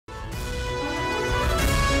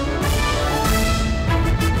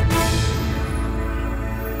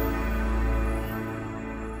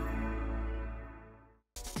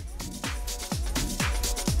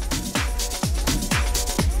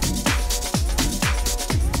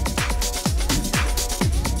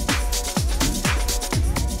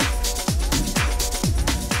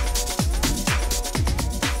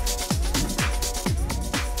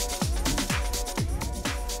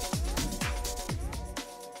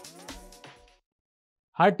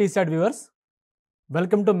Hi TSAT viewers,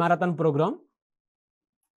 welcome to Marathon program.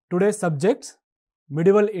 Today's subjects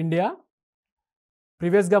Medieval India.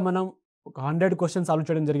 Previous ga manam 100 questions solve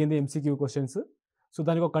cheyadam jarigindi MCQ questions. So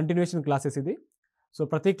daniki oka continuation classes idi. So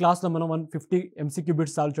prati class lo manam 150 MCQ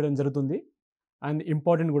bits solve cheyadam jarugutundi and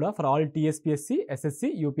important kuda for all tspsc,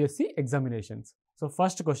 SSC, UPSC examinations. So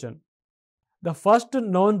first question. The first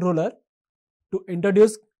known ruler to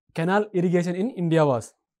introduce canal irrigation in India was.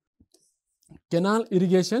 Canal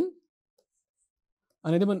irrigation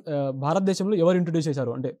అనేది మన భారతదేశంలో ఎవరు introduce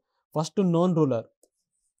చేశారు అంటే first known ruler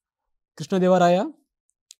Krishnadevaraya,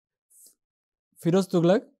 Firoz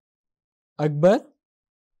Tughlaq, Akbar,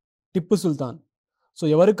 Tipu Sultan. So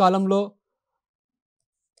ఎవరి కాలంలో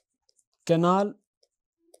canal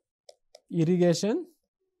irrigation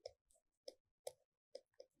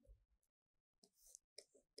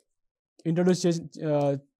introduce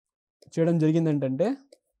చేయడం జరిగిందంటే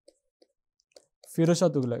Firoz Shah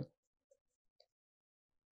Tughlaq.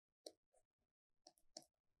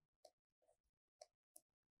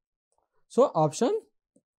 So option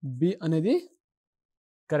B అనేది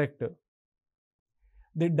correct.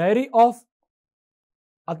 The diary of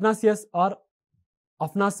Athanasius are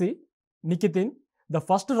అఫ్నాసి నికితిన్ the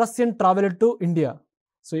first Russian traveller to India.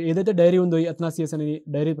 So ఏదైతే డైరీ ఉందో ఈ అథనాసియస్ అనే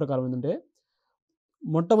డైరీ ప్రకారం ఏంటంటే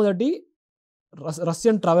మొట్టమొదటి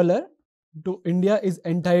Russian traveller to India is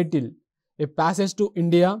entitle A passage to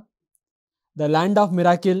India, the land of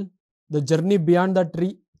miracle, the journey beyond the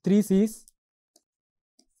three seas,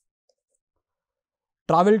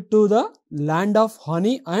 travel to the land of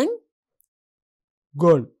honey and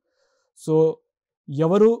gold. So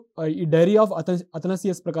ఎవరు ఈ diary of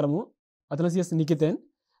Athanasius ప్రకారము Athanasius నికితన్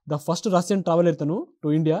the first Russian traveller ఇతను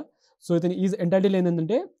to India. So ఇతను is entitle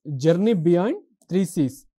ఏంటంటే journey beyond 3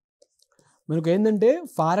 seas. మనకు ఏంటంటే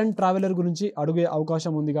foreign traveller గురించి అడిగే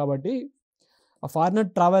అవకాశం ఉంది కాబట్టి ఆ ఫారినర్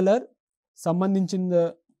ట్రావెలర్ సంబంధించిన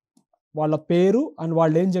వాళ్ళ పేరు అండ్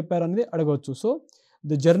వాళ్ళు ఏం చెప్పారు అనేది అడగవచ్చు. So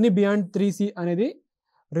the journey beyond 3 seas అనేది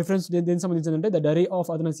రిఫరెన్స్ దేనికి సంబంధించిందంటే the diary of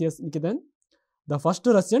Athanasius నికితన్ the first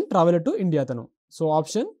Russian traveller to India అతను. So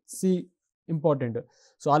option C important.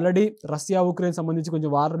 So already Russia Ukraine సంబంధించి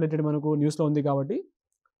కొంచెం వార్ రిలేటెడ్ మనకు న్యూస్లో ఉంది కాబట్టి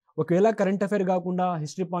ఒకవేళ కరెంట్ అఫైర్ కాకుండా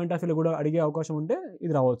హిస్టరీ పాయింట్ ఆఫ్ వ్యూలో కూడా అడిగే అవకాశం ఉంటే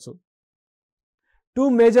ఇది రావచ్చు. 2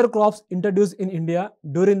 major crops introduced in India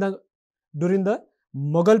during the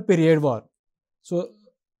Mughal period war. So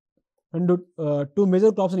 2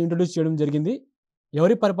 major crops introduce చేయడం జరిగింది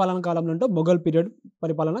ఎవరి పరిపాలన కాలంలో అంటే మొఘల్ పీరియడ్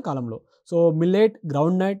పరిపాలన కాలంలో. So millet,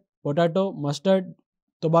 ground nut, potato, mustard,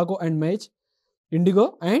 tobacco and maze, IndiGo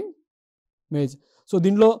and maze. So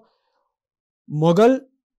దీంట్లో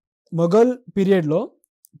మొఘల్ పీరియడ్లో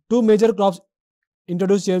 2 మేజర్ క్రాప్స్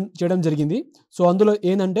ఇంట్రొడ్యూస్ చేయడం జరిగింది. సో అందులో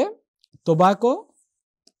ఏంటంటే tobacco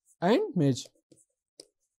and maze,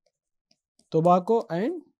 tobacco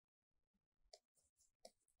and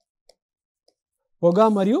పొగ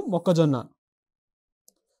మరియు మొక్కజొన్న.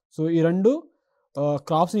 సో ఈ 2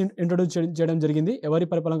 క్రాప్స్ని ఇంట్రొడ్యూస్ చేయడం జరిగింది ఎవరి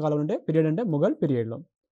పరిపాలన కాలం అంటే పీరియడ్ అంటే మొఘల్ పీరియడ్లో.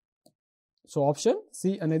 సో ఆప్షన్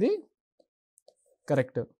సి అనేది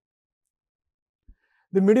correct.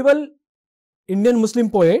 The medieval Indian Muslim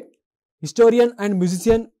poet, historian and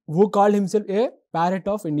musician who called himself A parrot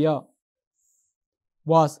of India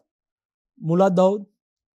was ములా Daud,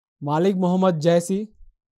 Malik Mohammed Jassie,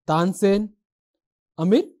 Tansen,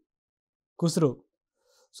 Aamir Khusro.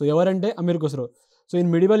 So ఎవరంటే అమీర్ ఖుస్రో. సో ఈ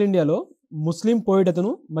మిడివల్ ఇండియాలో ముస్లిం పోయిట్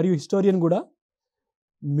అతను మరియు హిస్టోరియన్ కూడా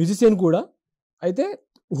మ్యూజిషియన్ కూడా అయితే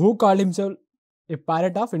who called himself A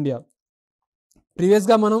parrot of India.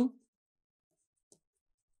 ప్రీవియస్గా మనం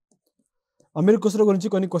అమీర్ ఖుస్రో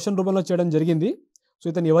గురించి కొన్ని క్వశ్చన్ రూపంలో చేయడం జరిగింది. సో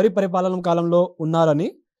ఇతను ఎవరి పరిపాలన కాలంలో ఉన్నారని.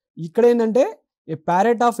 ఇక్కడ ఏంటంటే ఏ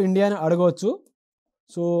ప్యారెట్ ఆఫ్ ఇండియా అని అడగవచ్చు.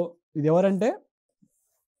 సో ఇది ఎవరంటే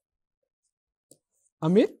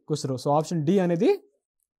Aamir Khusro. So option D అనేది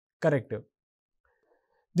correct.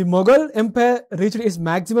 The Mughal umpire reached it's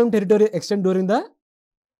maximum territorial extent during the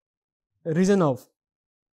reason of.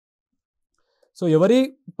 So ఎవరి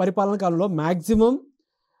పరిపాలన కాలంలో మ్యాక్సిమం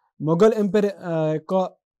మొఘల్ ఎంపైర్ యొక్క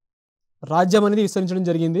రాజ్యం అనేది విస్తరించడం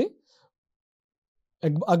జరిగింది.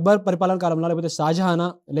 అక్బర్ పరిపాలన కాలంలో, లేకపోతే షాజహానా,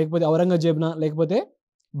 లేకపోతే ఔరంగజేబ్నా, లేకపోతే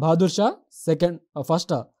బహదూర్ షా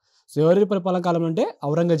ఫస్ట్. సో ఎవరి పరిపాలన కాలంలో అంటే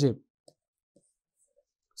Aurangzeb.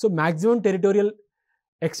 So maximum territorial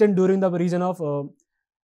extent during the reason of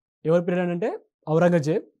ఎవరి పీరియడ్ అంటే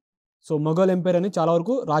ఔరంగజేబ్. సో మొఘల్ ఎంపైర్ అని చాలా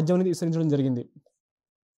వరకు రాజ్యం అనేది విస్తరించడం జరిగింది.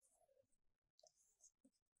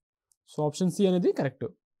 సో ఆప్షన్ సి అనేది correct.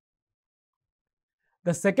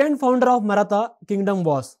 The second founder of Maratha Kingdom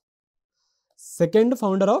was. Second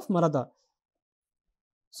founder of Maratha.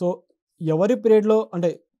 So ఎవరి పీరియడ్లో అంటే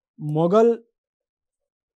మొఘల్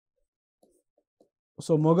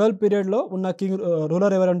సో మొఘల్ పీరియడ్లో ఉన్న కింగ్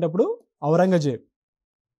రూలర్ ఎవరంటే అప్పుడు ఔరంగజేబ్.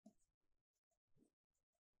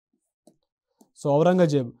 సో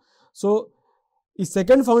ఔరంగజేబ్. సో ఈ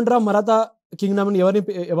second founder of Maratha Kingdom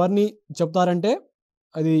ఎవరిని చెప్తారంటే,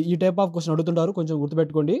 అది ఈ టైప్ ఆఫ్ క్వశ్చన్ అడుగుతుంటారు, కొంచెం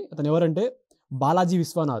గుర్తుపెట్టుకోండి. అతను ఎవరంటే Balaji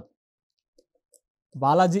Vishwanath.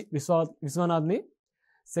 Balaji విశ్వనాథ్ని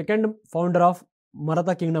second founder of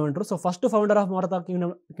Maratha Kingdom అంటారు. So first founder of Maratha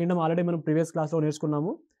Kingdom already మనం ప్రీవియస్ క్లాస్లో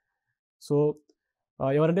నేర్చుకున్నాము. సో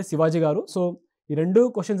ఎవరంటే శివాజీ గారు. సో ఈ రెండు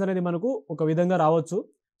క్వశ్చన్స్ అనేది మనకు ఒక విధంగా రావచ్చు.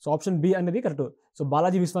 సో ఆప్షన్ బి అనేది correct. So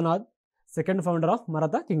Balaji Vishwanath, second founder of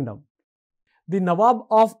Maratha Kingdom. The Nawab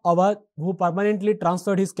of Awadh who permanently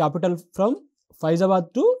transferred his capital from Faizabad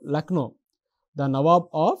to Lucknow. The Nawab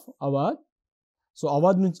of Awadh. So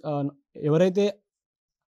Awadh నుంచి ఎవరైతే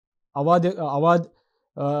అవధ్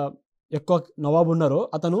ఎక్కువ నవాబ్ ఉన్నారో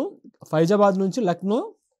అతను ఫైజాబాద్ నుంచి లక్నో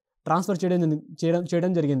ట్రాన్స్ఫర్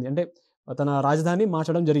చేయడం జరిగింది, అంటే తన రాజధాని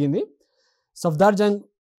మార్చడం జరిగింది. సఫ్దార్ జంగ్,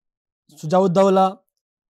 షుజావుద్దౌలా,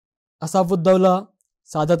 అసాఫుద్దౌలా,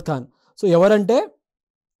 సాదత్ ఖాన్. సో ఎవరంటే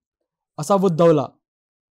అసాఫుద్దౌలా,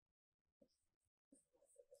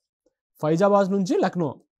 ఫైజాబాద్ నుంచి లక్నో.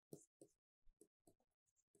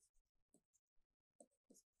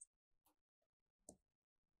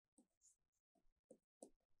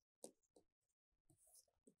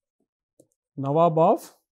 నవాబ్ ఆఫ్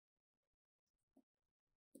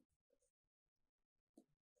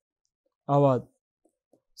అవధ్.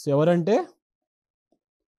 సో ఎవరంటే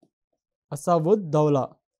అసాఫుద్దౌలా.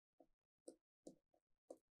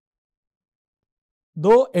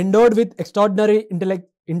 Though endowed with extraordinary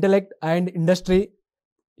intellect and industry,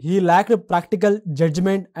 he lacked practical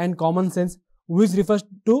judgment and common sense, which refers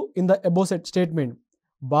to in the above statement.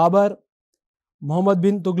 Babur, Muhammad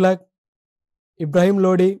bin Tughlaq, Ibrahim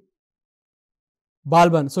Lodi,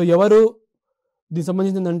 Balban. So ఎవరు దీనికి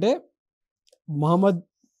సంబంధించిందంటే Mohammed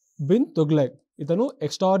bin Tughlaq. ఇతను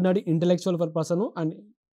extraordinary intellectual person and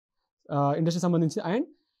industry సంబంధించి, and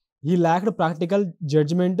he lacked practical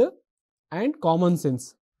judgement and common sense.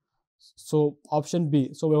 So option B.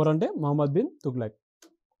 So ఎవరంటే Mohammed bin Tughlaq.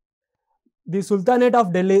 The sultanate of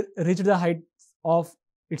Delhi reached the height of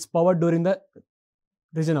its power during the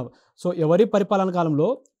reason of. So ఎవరి పరిపాలన కాలంలో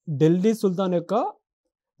ఢిల్లీ సుల్తాన్ యొక్క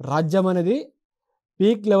రాజ్యం అనేది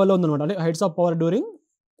peak లెవెల్లో ఉందన్నమాట, అంటే హైట్స్ ఆఫ్ పవర్ డ్యూరింగ్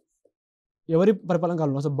ఎవరి పరిపాలన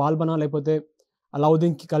కాలంలో. సో బాల్బనా, లేకపోతే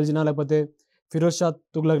అలావుద్దీన్ ఖిల్జీనా, లేకపోతే ఫిరోజ్ షా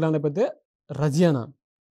తుగ్లక్నా, లేకపోతే రజియానా.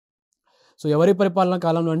 సో ఎవరి పరిపాలన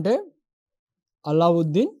కాలంలో అంటే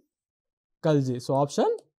Alauddin Khilji. So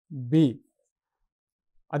option B.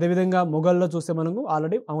 అదేవిధంగా మొఘల్లో చూస్తే మనకు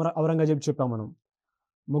ఆల్రెడీ ఔరంగజేబ్ చెప్పాం మనం.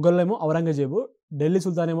 మొఘల్లో ఏమో ఔరంగజేబు, ఢిల్లీ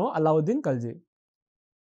సుల్తాన్ ఏమో Alauddin Khilji.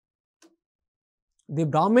 The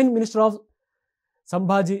Brahman minister of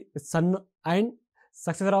Sambhaji sun and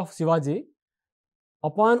successor of Shivaji,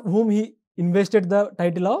 upon whom he invested the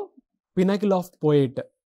title of Pinnacle of poet.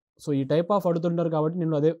 So ఈ టైప్ ఆఫ్ అడుగుతుంటారు కాబట్టి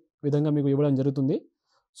నేను అదే విధంగా మీకు ఇవ్వడం జరుగుతుంది.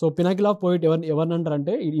 సో పినాకిల్ ఆఫ్ పోయిట్ ఎవరిని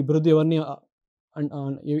అంటారంటే, ఈ బిరుదు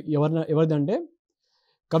ఎవరిది అంటే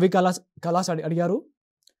కవి కలాస్ అడిగారు,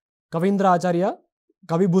 కవీంద్ర ఆచార్య,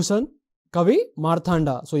 కవి భూషణ్, కవి మార్తాండ.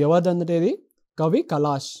 సో ఎవరిది అంటే ఇది కవి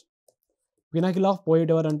కలాష్. పినాకిల్ ఆఫ్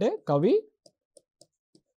పోయిట్ ఎవరంటే కవి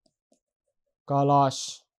కలాష్.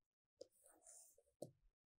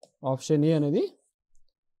 ఆప్షన్ ఏ అనేది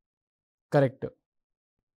correct.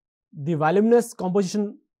 The voluminous composition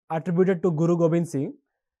attributed to Guru Gobind Singh,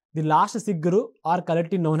 the last sick Guru are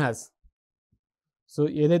collective known as. So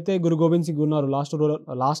ఏదైతే గురు గోబింద్ సింగ్ ఉన్నారో,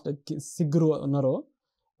 లాస్ట్ సిక్ గురు ఉన్నారో,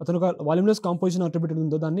 అతను ఒక వాల్యూమినస్ కాంపోజిషన్ అట్రిబ్యూటెడ్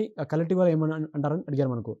ఉందో దాన్ని కలెక్టివ్గా ఏమని అంటారని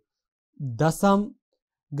అడిగారు మనకు. దశం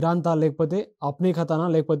గ్రాంథ, లేకపోతే అప్నీ ఖతానా,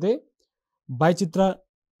 లేకపోతే బైచిత్ర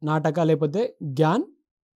నాటక, లేకపోతే జ్ఞాన్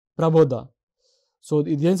ప్రబోధ. సో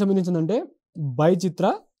ఇది ఏం సంబంధించిందంటే బైచిత్ర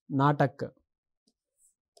నాటక్.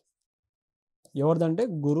 ఎవరిదంటే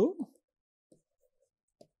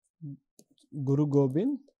గురు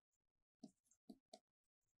గోబింద్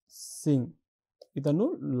సింగ్. ఇతను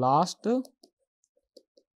లాస్ట్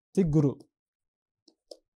సిక్ గురు.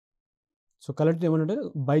 సో కలెక్టివ్ ఏమంటే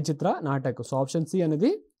బైచిత్ర నాటక్. సో ఆప్షన్ సి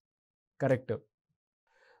అనేది correct.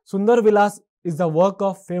 Sundar Vilas is the work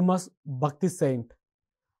of famous Bhakti saint.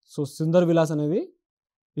 So Sundar Vilas అనేది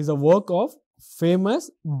is a work of famous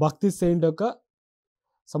Bhakti saint యొక్క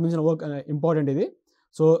సంబంధించిన వర్క్, ఇంపార్టెంట్ ఇది.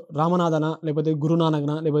 సో రామనాథన, లేకపోతే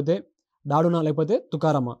గురునానక్న, లేకపోతే డాడునా, లేకపోతే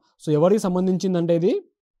తుకారమ్మ. సో ఎవరికి సంబంధించిందంటే ఇది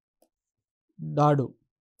dad.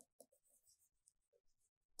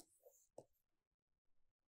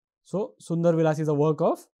 So Sundar Vilas is a work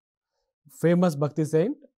of famous Bhakti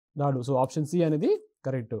saint dad. So option C అనేది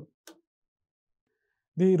correct.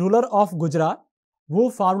 The ruler of Gujarat who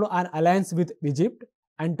formed an alliance with Egypt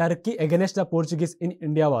and Turkey against the Portuguese in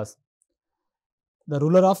India was? The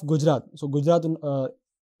ruler of Gujarat. So Gujarat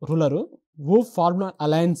ruler who formed an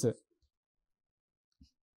alliance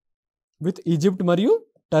with Egypt మరియు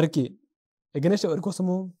Turkey against ఎవరి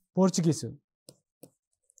కోసము? Portuguese.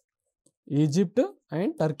 Egypt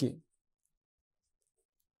and Turkey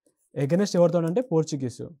against ఎవరితో అంటే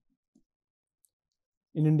Portuguese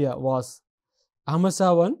in India was Ahmed Shah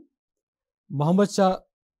 1, Mohammed Shah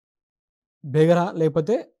బేగరా,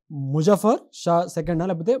 లేకపోతే ముజఫర్ షా సెకండా,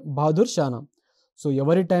 లేకపోతే Bahadur Shana. So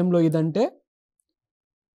ఎవరి టైంలో ఇదంటే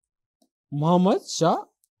Mohammed Shah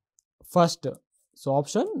first. So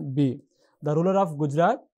option B. The ruler of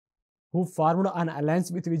Gujarat who formed an alliance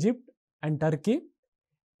with Egypt and Turkey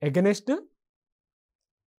against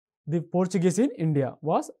the Portuguese in India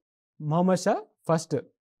was Mohammed Shah first.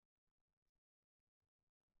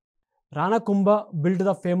 Rana Kumbha built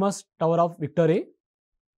the famous Tower of Victory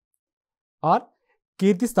or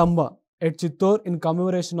Kirti Stambha at Chittor in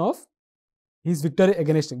commemoration of his victory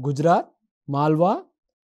against Gujarat, Malwa,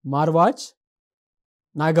 Marwach,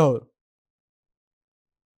 Nagaur.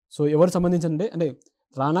 So ఎవరు సంబంధించండి అంటే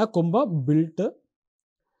Rana Kumbha built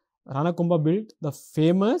the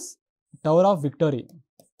famous Tower of Victory.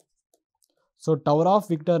 So Tower of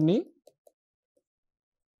Victory ni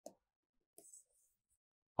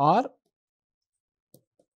or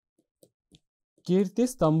కీర్తి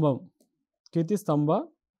స్తంభ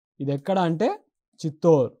ఇది ఎక్కడ అంటే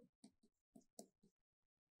చిత్తోర్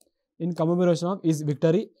in commemoration of is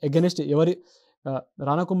victory against ఎవరి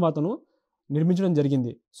రాణకుంభ అతను నిర్మించడం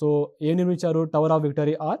జరిగింది. So ఏం నిర్మించారు? టవర్ ఆఫ్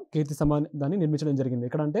విక్టరీ ఆర్ కీర్తి స్తంభ దాన్ని నిర్మించడం జరిగింది.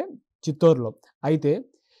 ఎక్కడ అంటే చిత్తోర్లో. అయితే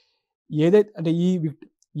ఏదైతే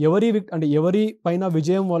అంటే ఎవరి పైన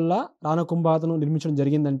విజయం వల్ల రాణకుంభ అతను నిర్మించడం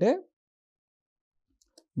జరిగిందంటే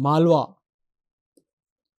మాల్వా.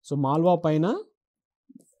 సో మాల్వా పైన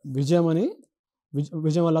విజయం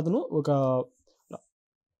వల్ల అతను ఒక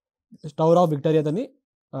టవర్ ఆఫ్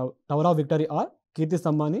విక్టరీ ఆర్ కీర్తి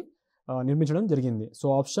స్తంభాన్ని నిర్మించడం జరిగింది. సో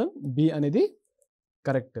ఆప్షన్ బి అనేది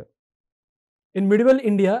correct. In medieval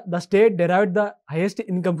India the state derived the highest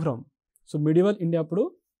income from. So medieval India అప్పుడు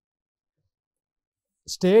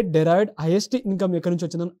స్టేట్ డెరైవ్డ్ హైయెస్ట్ ఇన్కమ్ ఎక్కడి నుంచి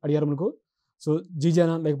వచ్చిందని అడిగారు మనకు. సో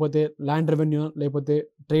జీజేనా, లేకపోతే ల్యాండ్ రెవెన్యూ, లేకపోతే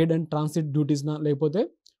ట్రేడ్ అండ్ ట్రాన్సిట్ డ్యూటీస్నా, లేకపోతే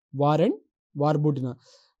వార్ బూటీనా,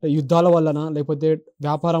 యుద్ధాల వలన, లేకపోతే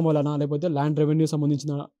వ్యాపారం వలన, లేకపోతే ల్యాండ్ రెవెన్యూ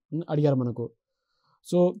సంబంధించిన అడిగారు మనకు.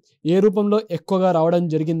 సో ఏ రూపంలో ఎక్కువగా రావడం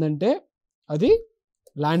జరిగిందంటే అది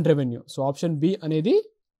land revenue. So option B అనేది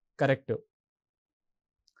correct.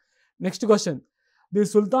 Next question. The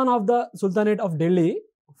Sultan of the sultanate of Delhi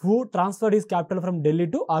who transferred his capital from Delhi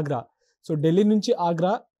to Agra. So Delhi నుంచి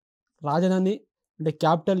ఆగ్రా రాజధాని అంటే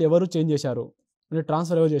క్యాపిటల్ ఎవరు చేంజ్ చేశారు అంటే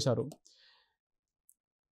ట్రాన్స్ఫర్ ఎవరు చేశారు?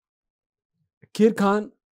 ఖీర్ ఖాన్,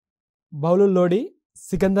 బౌలుల్ లోడి,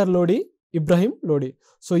 సికందర్ లోడి, ఇబ్రాహిం లోడి.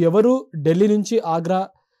 సో ఎవరు ఢిల్లీ నుంచి ఆగ్రా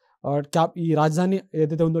ఈ రాజధాని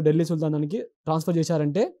ఏదైతే ఉందో ఢిల్లీ సుల్తానానికి ట్రాన్స్ఫర్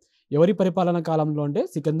చేశారంటే ఎవరి పరిపాలన కాలంలో అంటే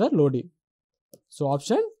Sikandar Lodi. So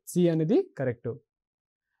option C అనేది correct.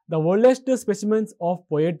 The oldest specimens of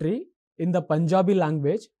poetry in the Punjabi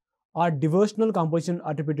language are devotional composition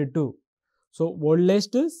attributed to. So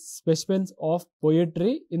oldest specimens of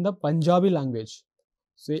poetry in the Punjabi language.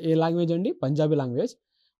 So A language అండి? Punjabi language.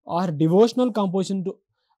 Are devotional composition to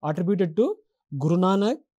attributed to Guru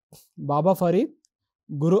Nanak, Baba Farid,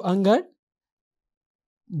 Guru అంగడ్,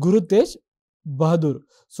 Guru Tegh Bahadur.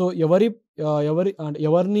 So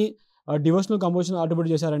ఎవరిని devotional composition attribute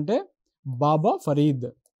చేశారంటే బాబా Farid.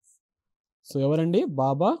 So ఎవరండి?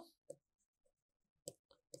 బాబా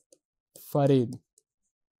Farid.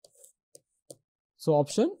 So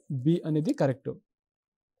option B అనేది correct.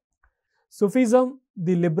 Sufism,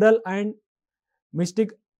 the liberal and mystic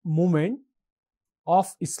movement of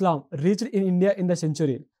Islam reached in India in the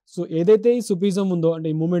century. So ఏదైతే ఈ సుఫిజం ఉందో అంటే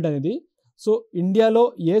ఈ moment అనేది సో ఇండియాలో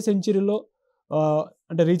ఏ సెంచరీలో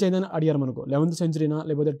అంటే రీచ్ అయిందని అడిగారు మనకు. 11th సెంచరీనా,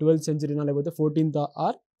 లేకపోతే 12th సెంచరీనా, లేకపోతే 14th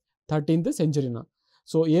ఆర్ 13th సెంచరీనా.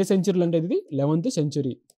 సో ఏ సెంచరీలో అంటే ఇది 11th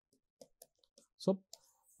సెంచరీ. సో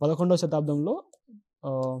 11వ శతాబ్దంలో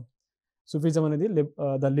Sufism అనేది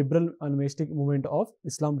the liberal and mystic movement of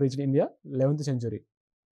Islam reached India 11th century.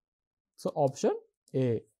 So option A.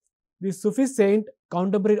 The Sufi saint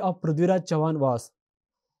contemporary of Prithviraj Chauhan was.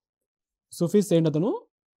 Sufi saint అతను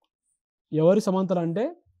ఎవరి సమాంతర అంటే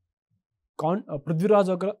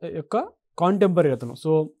పృథ్వీరాజ్ యొక్క contemporary అతను.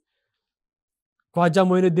 సో ఖ్వాజా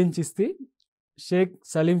మొయినుద్దీన్ చిస్తి, షేక్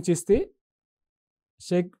సలీం చిస్తి,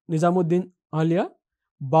 షేక్ నిజాముద్దీన్ ఆలియా,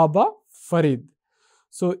 బాబా ఫరీద్.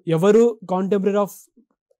 సో ఎవరు contemporary of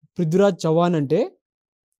Prithviraj Chauhan అంటే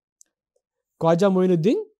Khwaja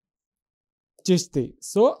Moinuddin Chishti.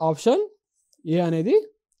 So option A అనేది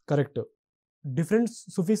correct. Different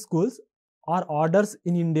Sufi schools are orders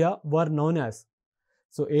in India were known as.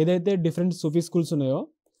 So ఏదైతే డిఫరెంట్ సూఫీ స్కూల్స్ ఉన్నాయో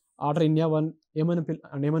ఆర్డర్ ఇండియా వన్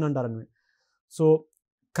ఏమని అంటారని. సో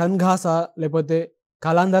కన్ఘాసా, లేకపోతే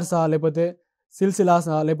కలాందర్సా, లేకపోతే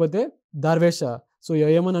సిల్సిలాసా, లేకపోతే దర్వేషా. సో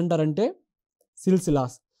ఏమని అంటారంటే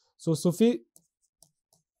సిల్సిలాస్. So Sufi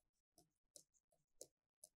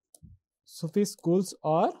schools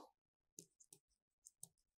are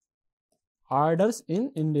orders in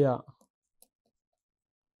India.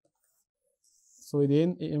 So ఇది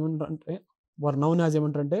ఏమంటారంటే వర్ నౌన్ యాజ్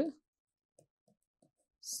ఏమంటారంటే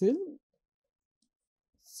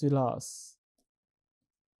Silas.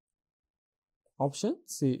 Option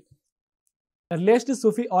C. Earliest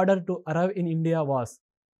Sufi order to arrive in India was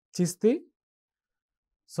Chishti,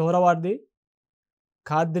 సోహ్రవార్ది,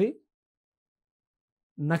 Khadri,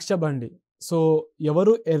 నక్షబండి. So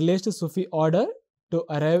ఎవరు earliest Sufi order to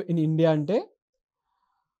arrive in India అంటే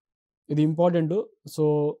ఇది important. So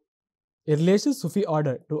earliest Sufi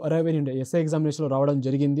order to arrive in India SI ఎగ్జామినేషన్లో రావడం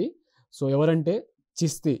జరిగింది. So ఎవరంటే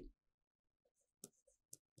Chishti.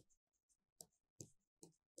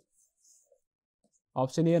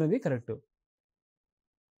 Option A అనేది correct.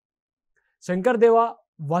 Shankar దేవ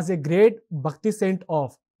was a great భక్తి Saint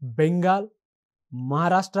of Bengal,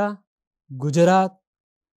 Maharashtra, Gujarat,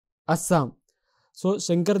 Assam. So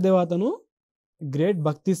Shankar దేవ అతను గ్రేట్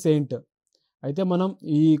భక్తి సెయింట్. అయితే మనం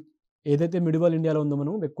ఈ ఏదైతే మిడివల్ ఇండియాలో ఉందో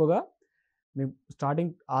మనం ఎక్కువగా మేము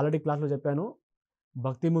స్టార్టింగ్ ఆల్రెడీ క్లాస్లో చెప్పాను,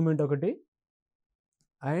 భక్తి మూమెంట్ ఒకటి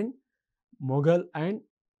అండ్ మొఘల్ అండ్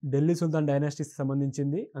ఢిల్లీ సుల్తాన్ డైనాసిటీకి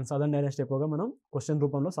సంబంధించింది అండ్ సదర్న్ డైనాసిటీ ఎక్కువగా మనం క్వశ్చన్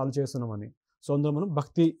రూపంలో సాల్వ్ చేస్తున్నామని. సో అందులో మనం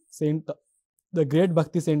భక్తి సెయింట్, ద గ్రేట్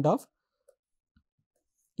భక్తి సెయింట్ ఆఫ్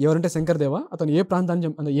ఎవరంటే శంకర్ దేవ. అతను ఏ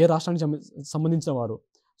ప్రాంతానికి ఏ రాష్ట్రానికి సంబంధించిన వారు.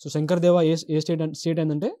 సో శంకర్ దేవ ఏ స్టేట్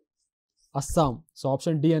ఏంటంటే అస్సాం. సో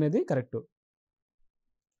ఆప్షన్ డి అనేది correct.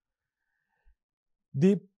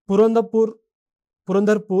 The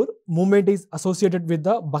పురందర్పూర్ moment is associated with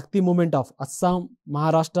the భక్తి moment of Assam,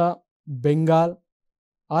 Maharashtra, Bengal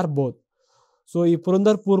are both. So ఈ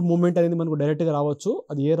పురందర్పూర్ మూమెంట్ అనేది మనకు డైరెక్ట్గా రావచ్చు.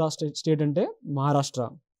 అది ఏ స్టేట్ అంటే మహారాష్ట్ర.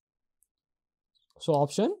 సో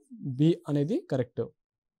ఆప్షన్ బి అనేది correct.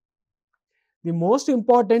 The most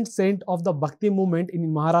important Saint of the భక్తి moment in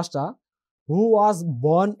Maharashtra who was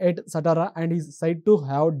born at Satara and is said to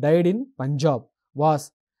have died in Punjab was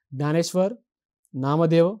Gnaneshwar,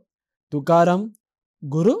 Namadev, Tukaram,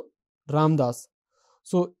 Guru Ramdas.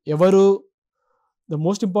 So ఎవరు the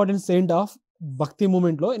most important Saint of భక్తి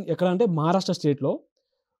మూమెంట్లో ఎక్కడ అంటే మహారాష్ట్ర స్టేట్లో,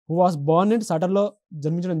 who was Born in సటర్లో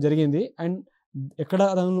జన్మించడం జరిగింది and ఎక్కడ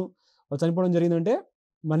అతను చనిపోవడం జరిగిందంటే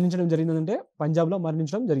మరణించడం జరిగిందంటే పంజాబ్లో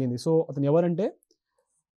మరణించడం జరిగింది. సో అతను ఎవరంటే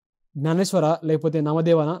జ్ఞానేశ్వర, లేకపోతే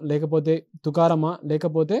నామదేవన, లేకపోతే తుకారమ్మ,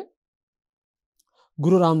 లేకపోతే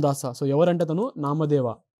గురు రామదాస. సో ఎవరంటే అతను Namadeva.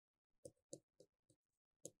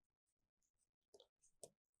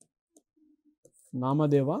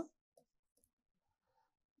 Namadeva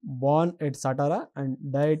born at Satara and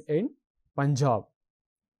died in Punjab.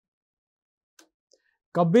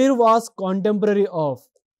 Kabir was contemporary of.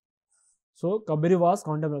 So Kabir was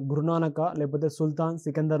contemporary Guru Nanaka, లేకపోతే సుల్తాన్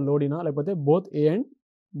సికందర్ లోడినా, లేకపోతే బోత్ ఏ అండ్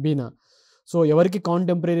బీనా. సో ఎవరికి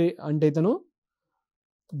కాంటెంపరీ అంటే ఇతను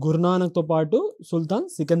గురునానక్తో పాటు సుల్తాన్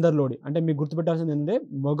సికందర్ లోడి. అంటే మీకు గుర్తుపెట్టాల్సింది ఏంటంటే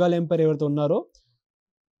మొఘల్ ఎంపైర్ ఎవరైతే ఉన్నారో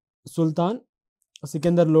సుల్తాన్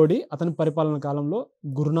సికందర్ లోడి అతని పరిపాలన కాలంలో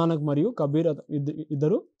గురునానక్ మరియు కబీర్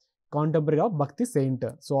ఇద్దరు కాంటెంపరీ ఆఫ్ భక్తి సెయింట్.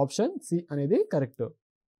 సో ఆప్షన్ సి అనేది correct.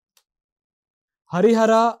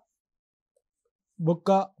 Harihara Bukka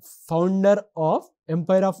founder of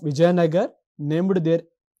umpire of Vijayanagar named there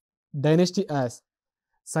dynasty as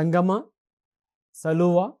సంగమ,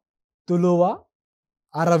 సలువ, Tuluva,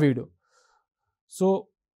 Aravidu. So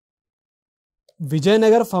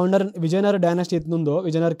Vijayanagar dynasty ఎత్తుందో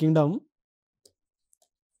Vijayanagar Kingdom.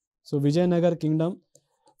 So Vijayanagar Kingdom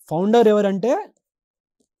founder ఎవరంటే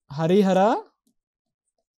హరిహర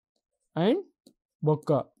అండ్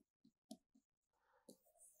బొక్క.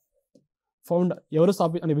 ఫౌండర్ ఎవరు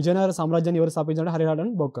అంటే విజయనగర సామ్రాజ్యాన్ని ఎవరు స్థాపించారంటే హరిహర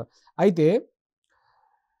అండ్ బొక్క. అయితే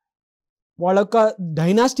వాళ్ళ యొక్క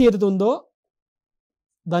డైనాసిటీ ఏదైతే ఉందో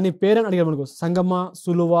దాని పేరని అడిగారు మనకు, సంగమ,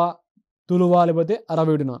 సులువ, తులువ, లేకపోతే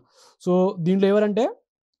అరవీడున. సో దీంట్లో ఎవరంటే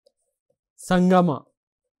సంగమ.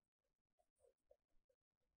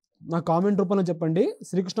 నా కామెంట్ రూపంలో చెప్పండి.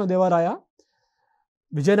 శ్రీకృష్ణదేవరాయ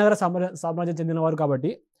విజయనగర సామ్రాజ్యం చెందినవారు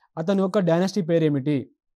కాబట్టి అతని యొక్క డైనాసిటీ పేరు ఏమిటి?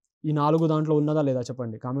 ఈ 4 దాంట్లో ఉన్నదా లేదా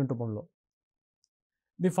చెప్పండి కామెంట్ రూపంలో.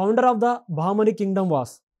 The founder of the Bahmani Kingdom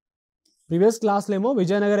was. Previous క్లాస్లో ఏమో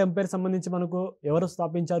విజయనగర్ ఎంపైర్ సంబంధించి మనకు ఎవరు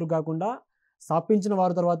స్థాపించారు కాకుండా స్థాపించిన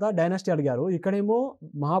వారి తర్వాత డైనాసిటీ అడిగారు. ఇక్కడేమో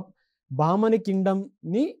బహమనీ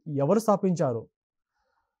కింగ్డమ్ని ఎవరు స్థాపించారు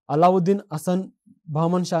అలావుద్దీన్ హసన్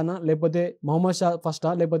బహమన్ షానా, లేకపోతే మొహమ్మద్ షా ఫస్టా,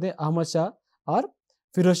 లేకపోతే అహ్మద్ షా ఆర్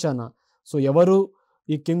ఫిరోజ్ షానా. సో ఎవరు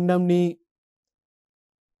ఈ కింగ్డమ్ని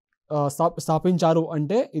స్థాపించారు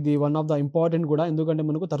అంటే ఇది వన్ ఆఫ్ ద ఇంపార్టెంట్ కూడా, ఎందుకంటే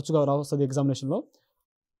మనకు తరచుగా వస్తుంది ఎగ్జామినేషన్లో.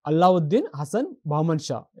 అలావుద్దీన్ హసన్ బహమన్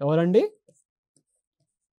షా. ఎవరండి?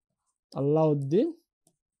 అలావుద్దీన్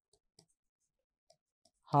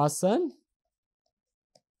హసన్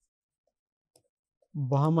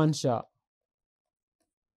బహమన్ షా.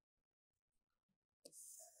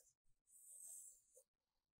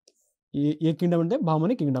 ఏ కింగ్డమ్ అంటే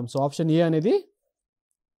Bahmani Kingdom. So option A అనేది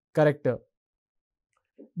correct.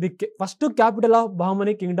 The first capital of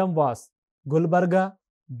Bahmani Kingdom was Gulbarga,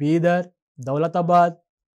 Bidar, Daulatabad,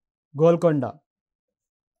 Golconda.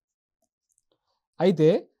 అయితే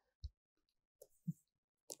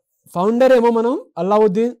ఫౌండర్ ఏమో మనం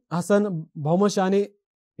అలావుద్దీన్ హసన్ బహమన్ షా అని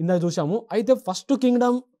ఇందాక చూసాము. అయితే ఫస్ట్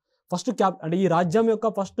కింగ్డమ్ అంటే ఈ రాజ్యం యొక్క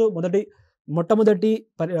మొట్టమొదటి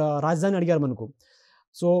రాజధాని అడిగారు మనకు.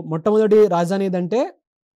 సో మొట్టమొదటి రాజధాని ఏదంటే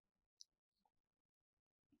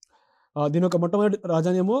దీని యొక్క మొట్టమొదటి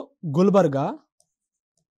రాజధాని ఏమో గుల్బర్గా.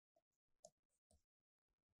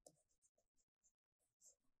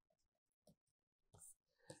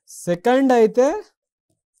 సెకండ్ అయితే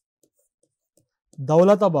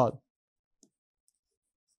దౌలతాబాద్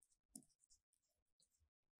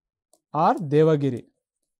ఆర్ దేవగిరి.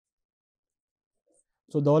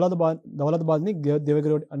 సో దౌలతాబాద్ని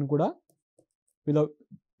దేవగిరి అని కూడా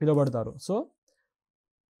పిలువబడతారు. సో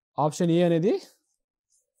ఆప్షన్ ఏ అనేది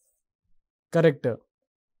correct.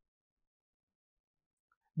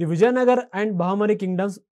 The Vijayanagar and Bahmani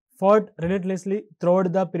kingdoms fought relentlessly throughout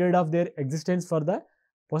the period of their existence for the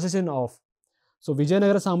possession of. So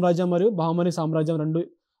Vijayanagara సామ్రాజ్యం మరియు బహమనీ సామ్రాజ్యం రెండు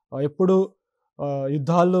ఎప్పుడు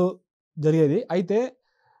యుద్ధాలు జరిగేది. అయితే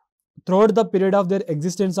throughout the period of their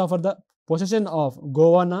existence for the possession of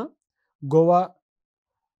Goa,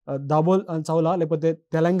 దాబోల్ and Chawla, లేకపోతే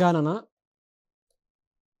తెలంగాణ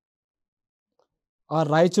ఆ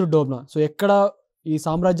రాయచూర్ డోబ్నా. సో ఎక్కడ ఈ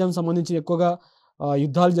సామ్రాజ్యం సంబంధించి ఎక్కువగా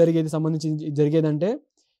యుద్ధాలు జరిగేదంటే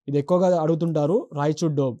ఇది ఎక్కువగా అడుగుతుంటారు,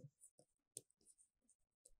 రాయచూర్ డోబ్.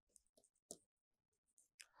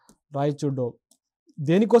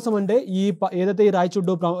 దేనికోసం అంటే ఏదైతే ఈ రాయచూర్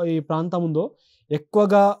డోబ్ ఈ ప్రాంతం ఉందో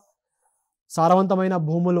ఎక్కువగా సారవంతమైన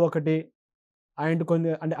భూములు ఒకటి, అండ్ కొన్ని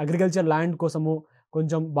అంటే అగ్రికల్చర్ ల్యాండ్ కోసము,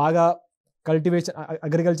 కొంచెం బాగా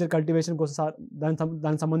అగ్రికల్చర్ కల్టివేషన్ కోసం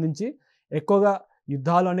దానికి సంబంధించి ఎక్కువగా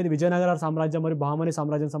యుద్ధాలు అనేది విజయనగర సామ్రాజ్యం మరియు బహమనీ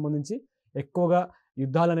సామ్రాజ్యం సంబంధించి ఎక్కువగా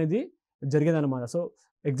యుద్ధాలు అనేది జరిగేదన్నమాట. So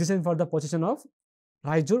existence for the position of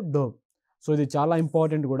Raichur doab. So ఇది చాలా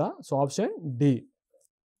ఇంపార్టెంట్ కూడా. So option D.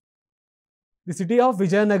 The city of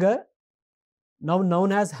Vijayanagar now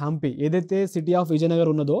noun as Hampi. ఏదైతే సిటీ ఆఫ్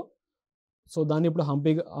విజయనగర్ ఉన్నదో సో దాన్ని ఇప్పుడు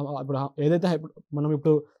ఏదైతే మనం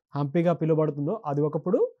ఇప్పుడు హంపిగా పిలువబడుతుందో అది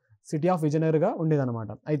ఒకప్పుడు సిటీ ఆఫ్ విజయనగర్గా ఉండేదన్నమాట.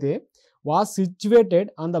 అయితే was situated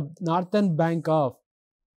on the northern bank of.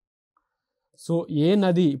 So ఏ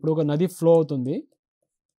నది, ఇప్పుడు ఒక నది ఫ్లో అవుతుంది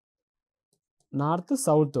north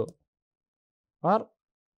south are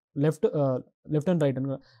left and right.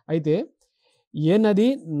 అయితే ఏ నది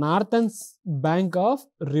నార్థన్ బ్యాంక్ ఆఫ్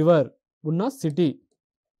రివర్ ఉన్న సిటీ.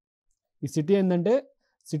 ఈ సిటీ ఏంటంటే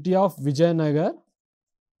city of Vijayanagar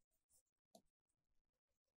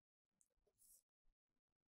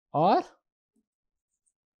are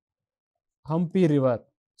Hampi river.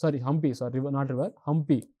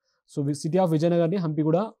 Hampi. So city of విజయనగర్ని Hampi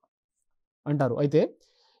కూడా అంటారు. అయితే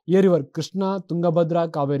ఏ రివర్? కృష్ణ, తుంగభద్ర,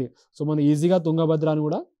 కావేరి. సో మనం ఈజీగా తుంగభద్ర అని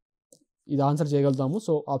కూడా ఇది ఆన్సర్ చేయగలుగుతాము.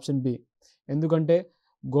 So option B. ఎందుకంటే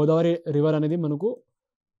గోదావరి రివర్ అనేది మనకు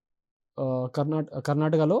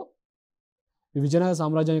కర్ణాటకలో, విజయనగర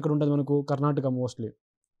సామ్రాజ్యం ఇక్కడ ఉంటుంది మనకు కర్ణాటక మోస్ట్లీ.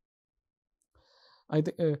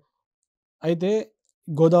 అయితే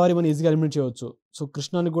గోదావరి మనం ఈజీగా ఎలిమినేట్ చేయవచ్చు. సో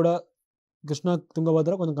కృష్ణ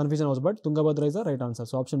తుంగభద్ర కొంచెం కన్ఫ్యూజన్ అవ్వచ్చు, but Tungabhadra is the right answer.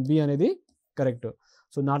 So option B అనేది correct.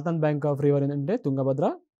 So northern bank of river ఏంటంటే Tungabhadra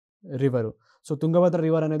river. So Tungabhadra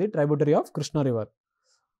river అనేది ట్రైబ్యూటరీ ఆఫ్ కృష్ణ రివర్.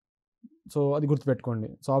 సో అది గుర్తుపెట్టుకోండి.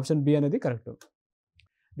 సో ఆప్షన్ బి అనేది correct.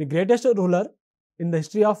 The greatest ruler in the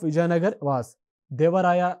history of Vijayanagar was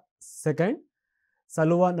Devaraya second,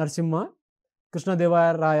 సలువ Narasimha,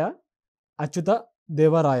 Krishnadevaraya, Achyuta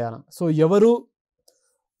దేవరాయన. So ఎవరు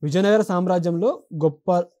విజయనగర సామ్రాజ్యంలో గొప్ప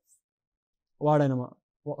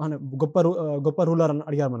రూలర్ అని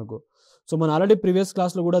అడిగారు మనకు. సో మనం ఆల్రెడీ ప్రీవియస్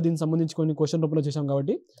క్లాస్లో కూడా దీనికి సంబంధించి కొన్ని క్వశ్చన్ రూపంలో చేశాం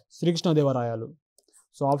కాబట్టి Srikrishnadevarayalu.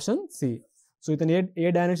 So option C. So ఇతను ఏ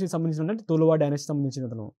డైనాసిటీకి సంబంధించిన అంటే తులువ డైనాసిటీ సంబంధించిన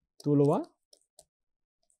అతను.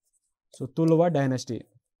 Tuluva dynasty.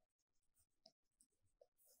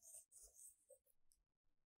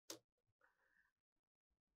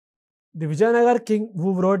 The Vijayanagar king who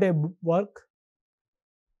wrote a work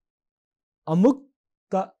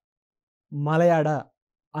Amukta మలయాడ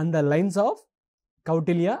on the lines of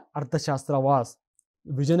Kautilya Arthashastra was.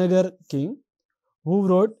 Vijayanagar king who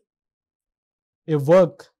wrote a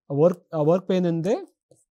work ఏంటంటే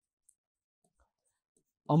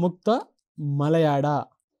Amukta మలయాడ,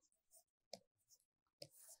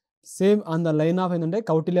 same on the line of ఏంటంటే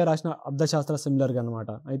కౌటిల్య రాసిన అర్థశాస్త్ర సిమిలర్గా అనమాట.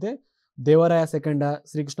 అయితే దేవరాయ సెకండా,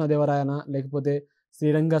 శ్రీకృష్ణ దేవరాయన, లేకపోతే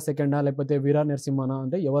శ్రీరంగ సెకండా, లేకపోతే వీర నరసింహన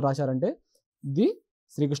అంటే ఎవరు రాశారంటే ది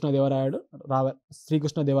శ్రీకృష్ణ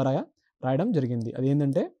దేవరాయ రాయడం జరిగింది. అది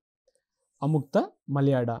ఏంటంటే అముక్త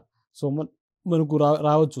మలయాడ. సో మనకు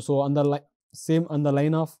రావచ్చు. So same on the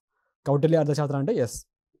line of Kautilya అర్థశాస్త్ర అంటే yes.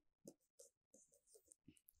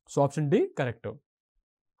 So option D correct.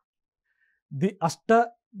 The అష్ట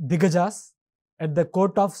దిగ్గజాస్ at the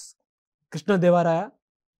court of Krishnadevaraya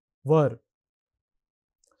were.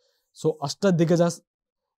 So అష్ట దిగ్గజాస్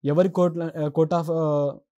ఎవరి కోర్ట్ ఆఫ్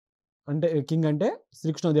అంటే కింగ్ అంటే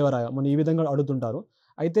శ్రీకృష్ణదేవరాయ. మనం ఈ విధంగా అడుగుతుంటారు.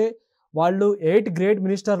 అయితే వాళ్ళు 8 great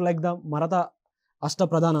minister like the Maratha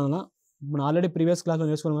అష్టప్రధాన, మనం ఆల్రెడీ ప్రీవియస్ క్లాస్లో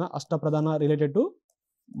నేర్చుకున్నాం, అష్టప్రధాన రిలేటెడ్ టు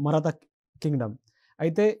మరాఠా కింగ్డమ్.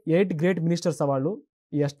 అయితే 8 గ్రేట్ మినిస్టర్స్ వాళ్ళు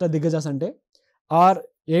ఈ అష్ట దిగ్గజాస్ అంటే are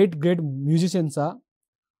 8 great మ్యూజిషియన్సా,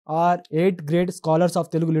 are 8 great scholars of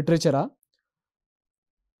Telugu లిటరేచరా,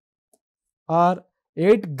 are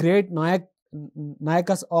 8 great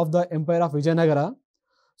నాయకస్ of the umpire of Vijayanagara.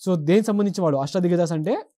 So దేనికి సంబంధించిన వాడు అష్ట దిగ్గజాస్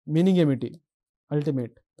అంటే మీనింగ్ ఏమిటి?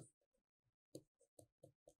 అల్టిమేట్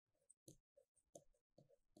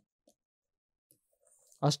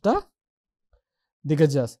అష్ట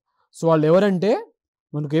దిగ్గజాస్. సో వాళ్ళు ఎవరంటే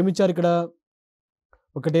మనకు ఏమిచ్చారు ఇక్కడ?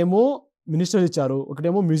 ఒకటేమో మినిస్టర్ ఇచ్చారు,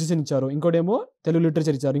 ఒకటేమో మ్యూజిషియన్ ఇచ్చారు, ఇంకోటేమో తెలుగు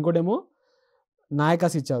లిటరేచర్ ఇచ్చారు, ఇంకోటేమో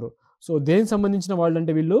నాయకాస్ ఇచ్చారు. సో దేనికి సంబంధించిన వాళ్ళు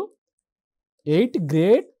అంటే వీళ్ళు 8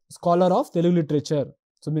 great scholar of Telugu literature.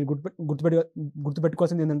 So మీరు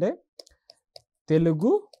గుర్తుపెట్టుకోవాల్సింది ఏంటంటే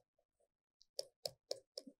తెలుగు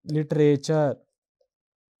లిటరేచర్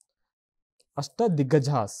అష్ట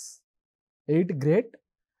దిగ్గజాస్, 8 great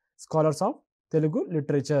scholars of Telugu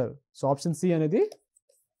literature. So option C అనేది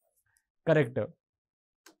correct.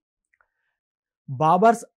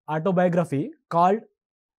 Barbers autobiography called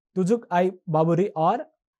తుజుక్-ఐ బాబురి are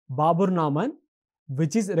బాబుర్నామన్,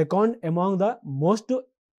 which is reckoned among the most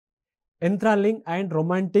enthralling and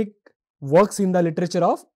romantic works in the literature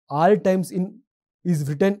of all times is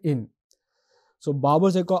written in. So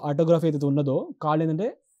barbers యొక్క ఆటోగ్రఫీ ఏదైతే ఉన్నదో called ఏంటంటే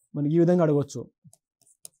మనకి ఈ విధంగా అడగవచ్చు,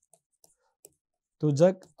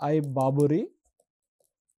 తుజుక్-ఐ బాబురి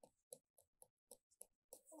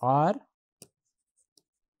are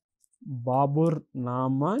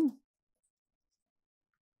బాబుర్నామన్.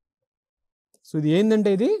 So ఇది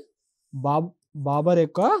ఏంటంటే ఇది బాబర్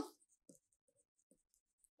యొక్క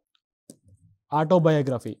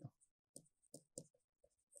ఆటోబయోగ్రఫీ.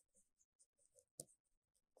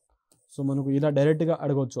 సో మనకు ఇలా డైరెక్ట్గా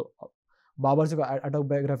అడగవచ్చు, బాబర్స్ యొక్క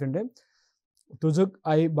ఆటోబయోగ్రఫీ అంటే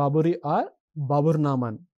తుజుక్-ఐ బాబురి ఆర్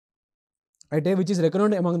బాబుర్నామన్. అయితే which is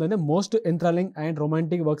recognised among the most ఎంథ్రాలింగ్ and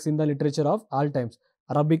romantic works in the literature of all times.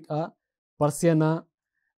 Arabic, పర్షియనా,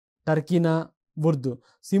 టర్కీనా, Urdu.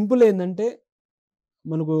 Simple ఏంటంటే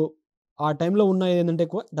మనకు ఆ టైంలో ఉన్న ఏంటంటే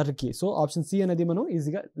ఎక్కువ టర్కీ. సో ఆప్షన్ సి అనేది మనం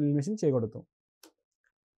ఈజీగా ఎలిమినేషన్ చేయగలుగుతాం.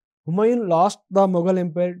 Humayun last the Mughal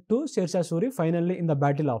umpire to Sher Shah Suri finally in the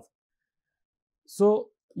battle of. So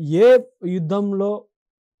ఏ యుద్ధంలో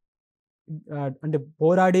అంటే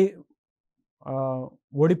పోరాడి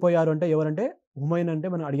ఓడిపోయారు అంటే ఎవరంటే హుమాయూన్ అంటే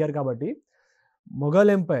మనం అడిగారు కాబట్టి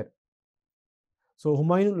Mughal umpire. So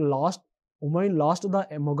Humayun last the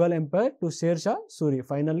Mughal umpire to Sher Shah Suri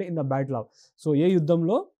finally in the battle of. So ఏ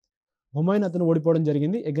యుద్ధంలో హుమాయూన్ అతను ఓడిపోవడం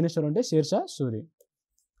జరిగింది ఎగెనిస్ట్ అంటే Sher Shah Suri.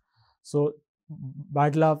 So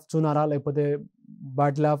battle of చూనారా, లేకపోతే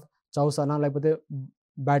బ్యాటిల్ ఆఫ్ చౌసానా, లేకపోతే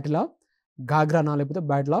బ్యాటిల్ ఆఫ్ ఘాగ్రానా, లేకపోతే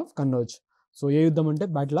బ్యాటిల్ ఆఫ్ కన్నౌజ్. సో ఏ యుద్ధం అంటే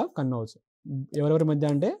బ్యాటిల్ ఆఫ్ కన్నౌజ్. ఎవరెవరి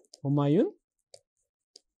మధ్య అంటే హుమాయూన్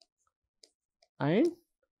అండ్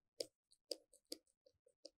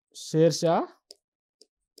షేర్షా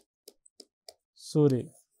సూరి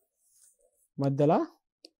మధ్యలో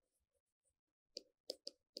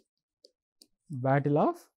battle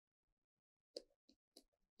of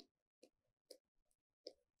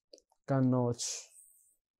Kannauj.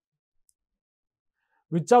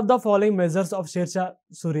 Which of the following measures of Sher-Shah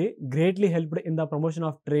Suri greatly helped in the promotion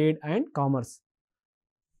of trade and commerce?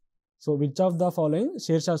 So which of the following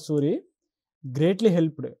Sher-Shah Suri greatly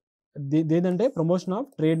helped దేదంటే promotion of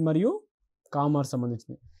trade మరియు commerce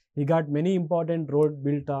సంబంధించింది. He got many important road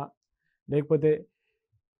built, లేకపోతే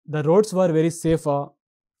the roads were very safe,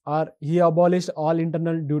 or he abolished all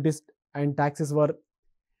internal duties and taxes were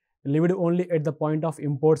lived only at the point of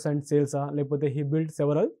imports and sales, లేకపోతే he built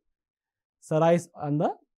several sarais on the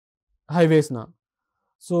highways na.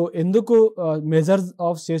 So ఎందుకు measures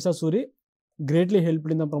of Sher Suri greatly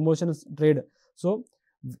helped in the promotion trade. So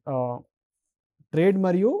trade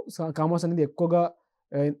మరియు commerce అనేది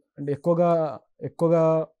ఎక్కువగా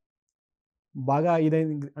బాగా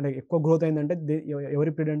ఇదైంది, అంటే ఎక్కువ growth అయిందంటే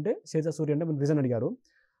ఎవరి పీరియడ్ అంటే శేష సూరి అంటే రీజన్ అడిగారు.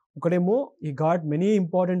 ఒకటేమో ఈ got many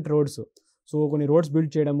important roads, so కొన్ని రోడ్స్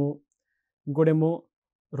బిల్డ్ చేయడము, ఇంకోటేమో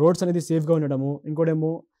రోడ్స్ అనేది సేఫ్గా ఉండడము,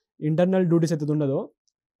 ఇంకోటేమో ఇంటర్నల్ డ్యూటీస్ అయితే ఉండదో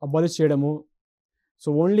అబాలిష్ చేయడము. సో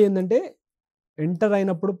ఓన్లీ ఏంటంటే ఎంటర్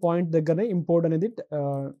అయినప్పుడు పాయింట్ దగ్గరనే ఇంపోర్ట్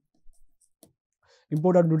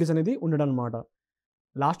ఆఫ్ డ్యూటీస్ అనేది ఉండడం అనమాట.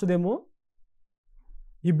 లాస్ట్దేమో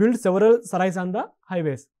ఈ build several సరైస్ on the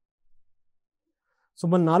highways. So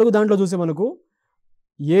మన 4 దాంట్లో చూసే మనకు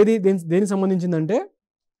ఏది దేనికి సంబంధించిందంటే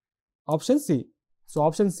option C. So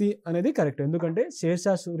option C అనేది కరెక్ట్, ఎందుకంటే share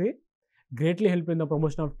Shah Suri greatly help in the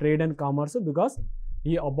promotion of trade and commerce because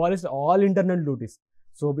ఈ abolish all internal duties.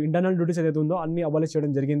 So internal duties ఏదైతే ఉందో అన్ని అబాలిష్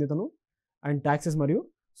చేయడం జరిగింది అతను, అండ్ ట్యాక్సెస్ మరియు.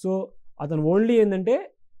 సో అతను ఓన్లీ ఏంటంటే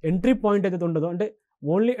ఎంట్రీ పాయింట్ ఏదైతే ఉండదో, అంటే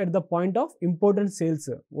only at the point of important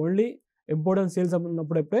sales, only important sales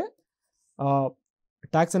ఉన్నప్పుడే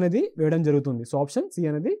ట్యాక్స్ అనేది వేయడం జరుగుతుంది. సో ఆప్షన్ సి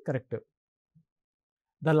అనేది correct.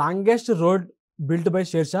 The longest road built by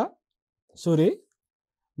share Shah Suri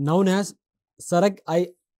noun as సరక్ I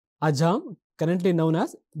Azam, currently noun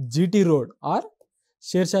as GT road are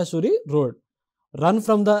share Shah Suri road, run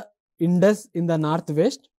from the Indus in the north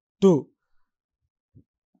west to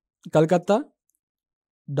Calcutta,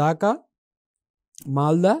 Dhaka,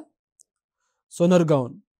 Malda,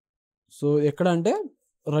 సోనర్గౌన్. So ఎక్కడ అంటే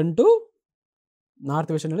run to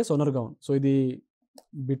north west అంటే సోనర్గౌన్. So ఇది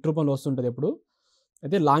bit రూపంలో వస్తుంటుంది ఎప్పుడు.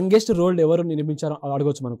 అయితే longest road ఎవరు నిర్మించారో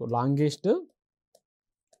అడగవచ్చు మనకు.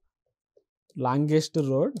 లాంగెస్ట్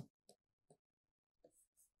రోడ్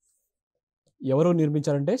ఎవరు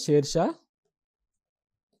నిర్మించారంటే షేర్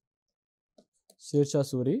షా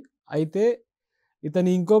సూరి. అయితే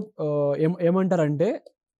ఇతని ఇంకో ఏమంటారంటే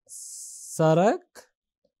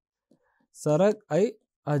సరక్ ఐ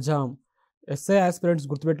అజామ్. ఎస్ఐ ఆస్పిరెంట్స్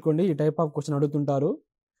గుర్తుపెట్టుకోండి, ఈ టైప్ ఆఫ్ క్వశ్చన్ అడుగుతుంటారు.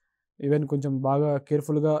 ఈవెన్ కొంచెం బాగా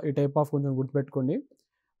కేర్ఫుల్గా ఈ టైప్ ఆఫ్ కొంచెం గుర్తుపెట్టుకోండి.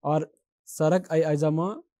 Are సరక్ I అజామా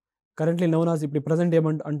currently noun as, ఇప్పుడు ప్రజెంట్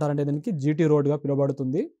అంటారంటే దానికి జీటీ రోడ్గా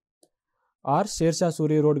పిలువబడుతుంది, ఆర్ షేర్ షా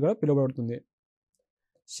సూరి రోడ్గా పిలువబడుతుంది.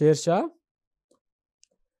 Share Shah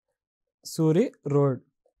Suri road.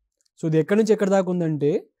 So ఇది ఎక్కడి నుంచి ఎక్కడ దాకా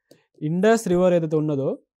ఉందంటే ఇండస్ రివర్ ఏదైతే ఉన్నదో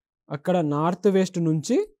అక్కడ నార్త్ వెస్ట్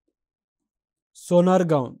నుంచి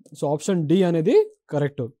సోనార్గౌన్. సో ఆప్షన్ డి అనేది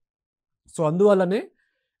కరెక్ట్. సో అందువల్లనే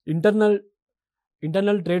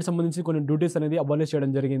ఇంటర్నల్ ట్రేడ్ సంబంధించి కొన్ని డ్యూటీస్ అనేది అబాలిష్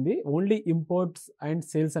చేయడం జరిగింది. ఓన్లీ ఇంపోర్ట్స్ అండ్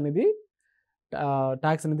సేల్స్ అనేది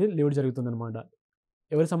ట్యాక్స్ అనేది లిమిట్ జరుగుతుంది అనమాట.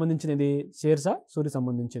 ఎవరికి సంబంధించినది? షేర్ షా సూరి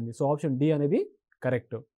సంబంధించింది. సో ఆప్షన్ డి అనేది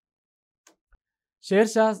correct. Share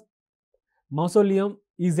Shah మౌసోలియం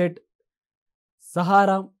is at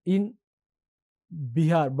సహారాం in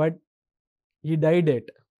Bihar but he died at.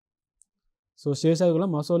 So share Shah కూడా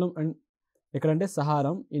మౌసోలియం అండ్ ఎక్కడంటే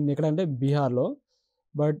సహారం ఇన్ ఎక్కడంటే బీహార్లో,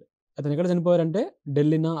 బట్ అతను ఎక్కడ చనిపోయారంటే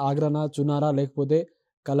ఢిల్లీనా, ఆగ్రానా, చునారా, లేకపోతే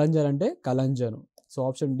కలంజర్ అంటే కలంజర్. సో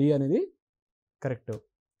ఆప్షన్ డి అనేది correct.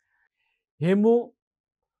 Hemu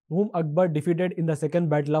whom Akbar defeated in the second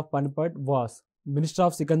battle of Panipat was Minister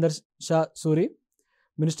of Sikandar Shah Suri,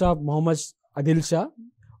 Minister of Muhammad Adil Shah,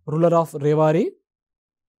 ruler of Rewari,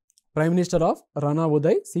 Prime Minister of Rana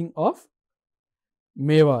Uday Singh of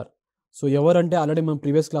Mewar. So ఎవరంటే already మనం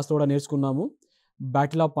previous క్లాస్లో కూడా నేర్చుకున్నాము.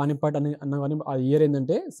 Battle of Panipat అని అన్నా కానీ ఆ year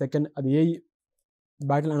ఏంటంటే సెకండ్, అది ఏ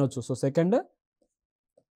బ్యాటిల్ అనవచ్చు. So second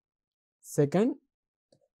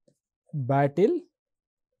battle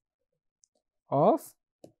of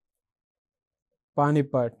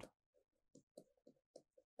Panipat.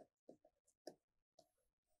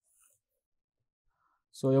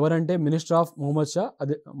 So ఎవరంటే minister of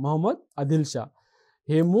Mohammed Adil Shah.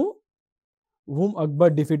 Hemu whom Akbar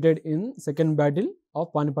defeated in second battle of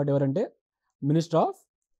Panipat ఎవరంటే minister of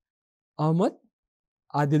Ahmed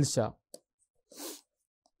Adil Shah.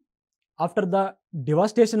 After the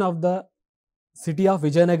devastation of the city of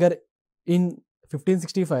Vijayanagar in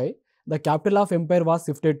 1565 the capital of umpire was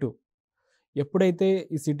shifted to. ఎప్పుడైతే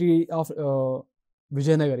ఈ city of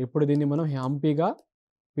Vijayanagar, ఇప్పుడు దీన్ని మనం హంపీగా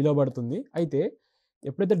పిలువబడుతుంది. అయితే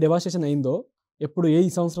ఎప్పుడైతే డివాస్టేషన్ అయిందో, ఎప్పుడు ఏ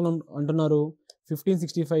సంవత్సరం అంటున్నారు?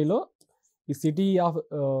 1565లో ఈ సిటీ ఆఫ్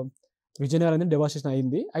విజయనగర్ అనేది డివాస్టేషన్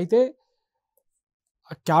అయింది. అయితే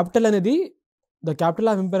క్యాపిటల్ అనేది, ద క్యాపిటల్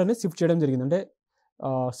ఆఫ్ ఎంపైర్ అనేది షిఫ్ట్ చేయడం జరిగింది. అంటే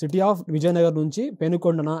సిటీ ఆఫ్ విజయనగర్ నుంచి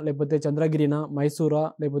పెనుకొండన, లేకపోతే చంద్రగిరిన, మైసూరా,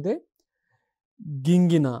 లేకపోతే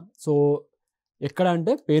గింగిన. సో ఎక్కడ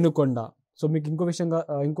అంటే పేనుకొండ. సో మీకు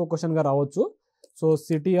ఇంకో క్వశ్చన్గా రావచ్చు. సో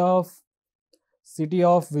సిటీ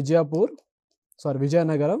ఆఫ్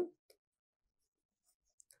విజయనగరం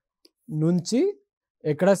నుంచి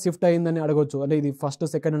ఎక్కడ షిఫ్ట్ అయిందని అడగవచ్చు. అంటే ఇది ఫస్ట్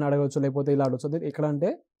సెకండ్ అని అడగవచ్చు, లేకపోతే ఇలా అడగచ్చు. అది ఎక్కడ అంటే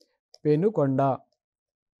పెనుకొండ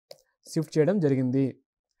షిఫ్ట్ చేయడం జరిగింది.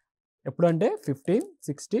 ఎప్పుడంటే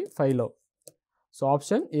 1565లో. సో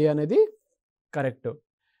ఆప్షన్ ఏ అనేది correct.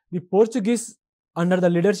 The Portuguese under the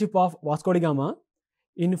leadership of Vasco D gamma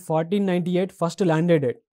in 1498 first landed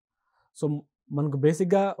at. So మనకు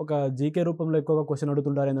బేసిక్గా ఒక జీకే రూపంలో ఎక్కువగా క్వశ్చన్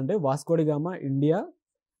అడుగుతుంటారు ఏంటంటే వాస్కో డి గామా ఇండియా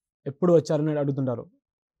ఎప్పుడు వచ్చారని అడుగుతుంటారు.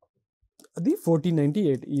 అది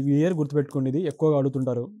 1498. ఈ ఇయర్ గుర్తుపెట్టుకోండి, ఇది ఎక్కువగా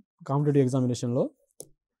అడుగుతుంటారు కాంపిటేటివ్ ఎగ్జామినేషన్లో.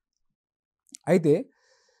 అయితే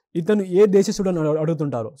ఇతను ఏ దేశస్థుడు అని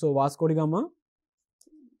అడుగుతుంటారు. సో వాస్కో డి గామా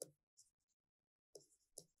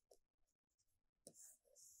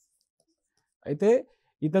అయితే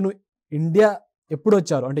ఇతను ఇండియా ఎప్పుడు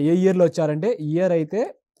వచ్చారు అంటే ఏ ఇయర్లో వచ్చారంటే ఇయర్ అయితే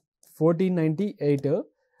 1498.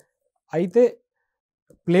 అయితే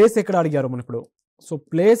ప్లేస్ ఎక్కడ అడిగారు మనం ఇప్పుడు. సో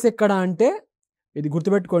ప్లేస్ ఎక్కడ అంటే ఇది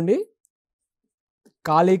గుర్తుపెట్టుకోండి,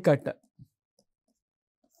 కాలికట్.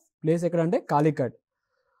 ప్లేస్ ఎక్కడ అంటే కాలికట్.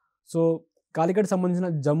 సో కాలికట్ సంబంధించిన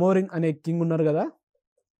జమోరిన్ అనే కింగ్ ఉన్నారు కదా,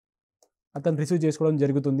 అతను రిసీవ్ చేసుకోవడం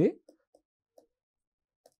జరుగుతుంది,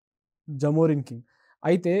 జమోరిన్ కింగ్.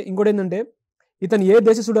 అయితే ఇంకోటి ఏంటంటే ఇతను ఏ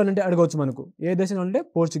దేశస్థుడు అని అంటే అడగవచ్చు మనకు. ఏ దేశం అంటే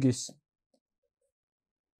పోర్చుగీస్.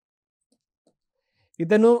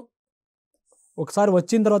 ఇతను ఒకసారి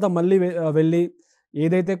వచ్చిన తర్వాత మళ్ళీ వెళ్ళి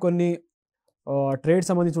ఏదైతే కొన్ని ట్రేడ్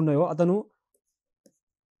సంబంధించి ఉన్నాయో అతను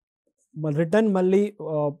రిటర్న్ మళ్ళీ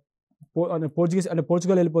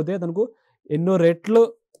పోర్చుగల్ వెళ్ళిపోతే తనకు ఎన్నో రెట్లు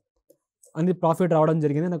అని ప్రాఫిట్ రావడం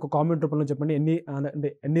జరిగింది. నాకు కామెంట్ రూపంలో చెప్పండి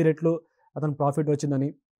ఎన్ని రెట్లు అతను ప్రాఫిట్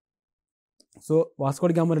వచ్చిందని. So Vasco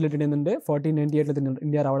D gamma related ఏంటంటే 1498లో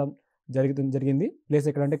ఇండియా రావడం జరిగింది. ప్లేస్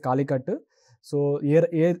ఎక్కడంటే కాలికట్. సో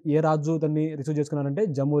ఏ రాజు తన్ని రిసీవ్ చేసుకున్నారంటే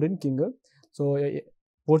జమోరిన్ కింగ్. సో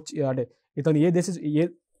అంటే ఇతను ఏ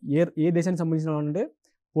దేశానికి సంబంధించిన అంటే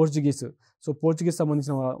పోర్చుగీస్. సో పోర్చుగీస్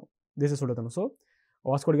సంబంధించిన దేశస్థుడు అతను. So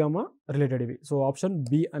Vasco D gamma related ఇవి. సో ఆప్షన్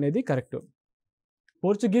బి అనేది correct.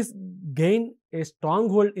 Portuguese gain a strong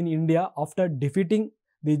hold in India after defeating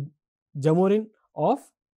the జమోరిన్ of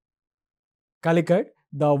Calicut.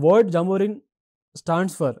 The word Jamorin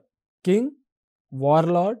stands for king,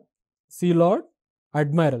 warlord, sea lord,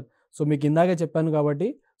 admiral. So మీకు ఇందాకే చెప్పాను కాబట్టి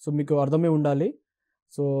so మీకు అర్థమే ఉండాలి.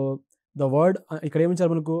 So the word ఇక్కడ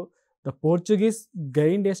ఏమిచ్చారు మనకు, the Portuguese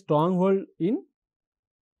gained a strong hold in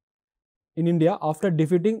India after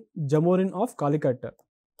defeating జమోరిన్ of Calicut.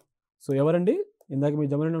 So ఎవరండి ఇందాక మీ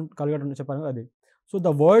జమోరిన్ కాలికట్ అని చెప్పాను అది. So the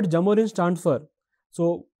word జమోరిన్ stands for. So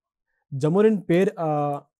జమోరిన్ పేరు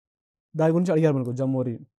దాని గురించి అడిగారు మనకు,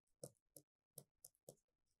 జమోరిన్.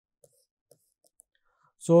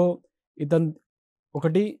 సో ఇతను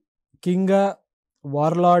ఒకటి కింగా,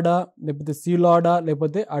 వార్లాడా, లేకపోతే సీ లార్డా,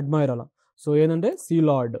 లేకపోతే అడ్మైరలా. సో ఏంటంటే సీ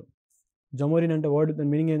లార్డ్. జమోరిన్ అంటే వర్డ్ దాని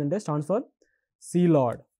మీనింగ్ ఏంటంటే stands for see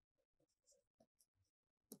lord.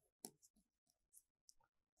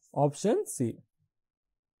 Option C.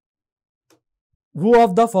 Who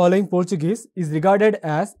of the following Portuguese is regarded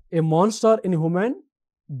as a monster in human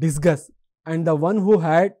disguise and the one who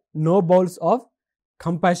had no bowels of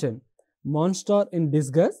compassion? Monster in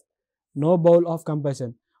disguise, no bowl of compassion.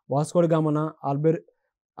 Vasco D గామానా,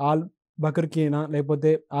 ఆల్బకర్కీనా,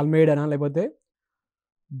 లేకపోతే ఆల్మేడానా, లేకపోతే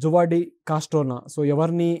Juvadi కాస్ట్రోనా. So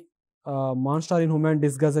ఎవరిని monster in human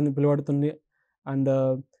disguise అని పిలువడుతుంది. And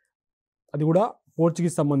అది కూడా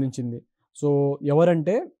Portuguese సంబంధించింది. So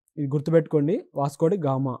ఎవరంటే ఇది గుర్తుపెట్టుకోండి, Vasco D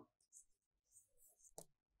gamma.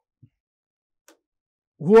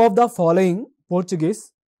 Who of the following Portuguese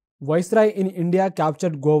viceroy in India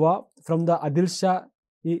captured Goa from the Adil Shah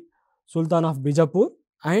Sultan of Bijapur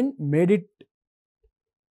and made it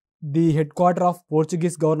the headquarter of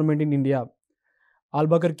Portuguese government in India?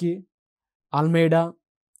 Albuquerque, Almeida,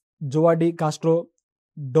 João de Castro,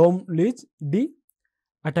 Dom Luiz de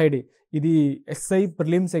Ataide. ఇది SI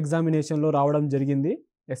prelims ఎగ్జామినేషన్లో రావడం జరిగింది,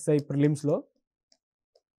 SI ప్రిలిమ్స్లో.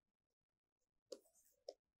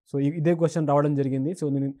 So ఇదే question రావడం జరిగింది. So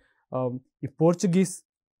నేను ఈ Portuguese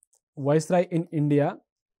viceroy in India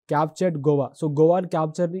captured Goa. So గోవాని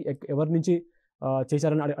capture ఎవరి నుంచి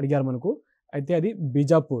చేశారని అడిగారు మనకు. అయితే అది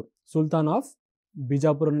బిజాపూర్, సుల్తాన్ ఆఫ్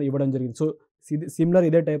బిజాపూర్ అని ఇవ్వడం జరిగింది. సో సిమిలర్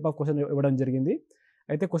ఇదే టైప్ ఆఫ్ క్వశ్చన్ ఇవ్వడం జరిగింది.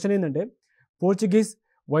 అయితే క్వశ్చన్ ఏంటంటే Portuguese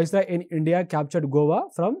viceroy in India captured Goa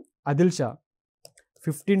from Adil Shah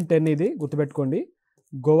 1510. ఇది గుర్తుపెట్టుకోండి.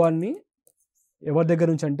 గోవాని ఎవరి దగ్గర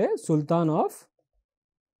నుంచి అంటే సుల్తాన్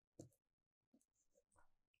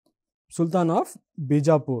of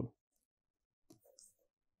Bijapur.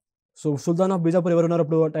 So Sultan of Bijapur ఎవరు ఉన్నారు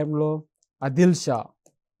అప్పుడు ఆ టైంలో? ఆదిల్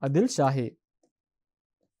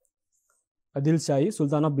షాహీ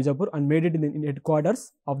సుల్తాన్ of Bijapur and made it in head quarters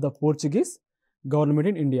of the Portuguese government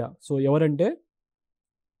in India. So ఎవరంటే,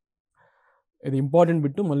 ఇది ఇంపార్టెంట్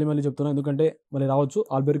బిట్, మళ్ళీ చెప్తున్నా ఎందుకంటే మళ్ళీ రావచ్చు,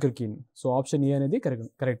 ఆల్బర్కర్ క్యూన్. సో ఆప్షన్ ఏ అనేది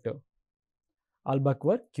correct.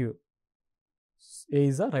 ఆల్బక్వర్ queue, A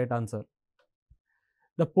is the right answer.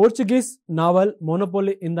 The Portuguese naval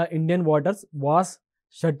monopoly in the Indian waters was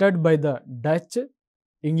shattered by the Dutch,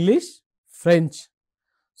 English, French.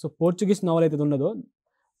 So Portuguese naval అయితే ఉన్నదో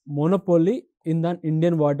monopoly in the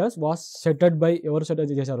Indian waters was shattered by, ఎవరు shutter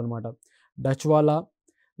చేశారు అనమాట? Dutch వాళ్ళ,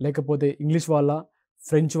 లేకపోతే English వాళ్ళ,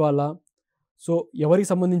 French వాళ్ళ. So ఎవరికి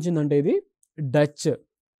సంబంధించిందంటే ఇది డచ్.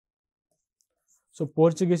 సో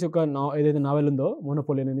పోర్చుగీస్ యొక్క ఏదైతే నావెల్ ఉందో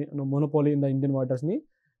monopoly in the Indian వాటర్స్ని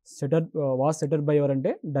was సెటర్డ్ by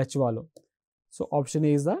ఎవరంటే డచ్ వాళ్ళు. So option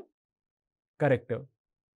A is the correct.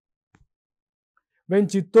 When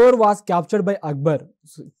చిత్తోర్ was captured by Akbar,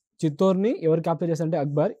 చిత్తోర్ని ఎవరు క్యాప్చర్ చేశారంటే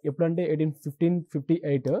అక్బర్. ఎప్పుడంటే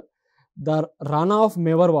 1558. The Rana of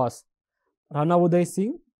Mewar was Rana Uday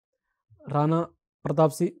Singh, Rana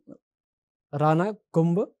Pratap Singh, Rana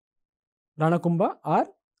Kumbh are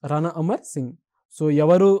Rana Amar Singh. So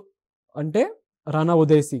ఎవరు అంటే రాణా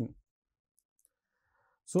ఉదయ్ సింగ్.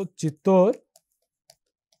 సో చిత్తోర్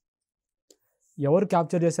ఎవరు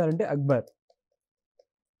క్యాప్చర్ చేశారంటే అక్బర్.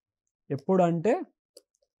 ఎప్పుడు అంటే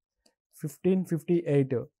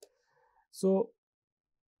 1558.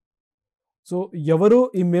 సో ఎవరు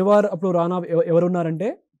ఈ మేవార్ అప్పుడు రాణా ఎవరు ఉన్నారంటే,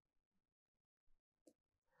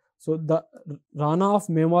 so the Rana of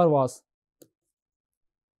Mewar was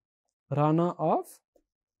Rana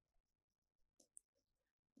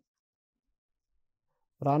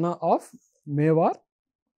of Mewar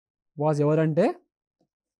was ఎవరంటే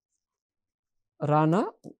రాణా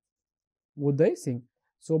ఉదయ్ సింగ్.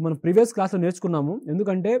 సో మనం ప్రీవియస్ క్లాస్లో నేర్చుకున్నాము,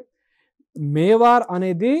 ఎందుకంటే మేవార్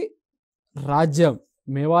అనేది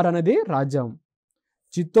రాజ్యం,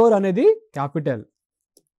 చిత్తోర్ అనేది క్యాపిటల్.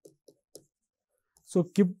 సో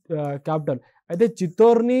క్యాపిటల్ అయితే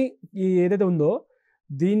చిత్తోర్ని ఏదైతే ఉందో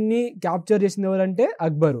దీన్ని క్యాప్చర్ చేసింది ఎవరంటే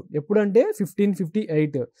అక్బరు. ఎప్పుడంటే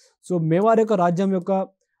 1558. సో మేవార్ యొక్క రాజ్యం యొక్క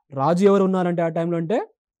రాజు ఎవరు ఉన్నారంటే ఆ టైంలో అంటే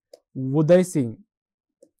ఉదయ్ సింగ్.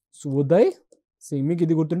 సో ఉదయ్ సింగ్ మీకు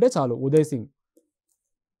ఇది గుర్తుంటే చాలు, ఉదయ్ సింగ్.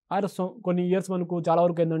 కొన్ని ఇయర్స్ మనకు చాలా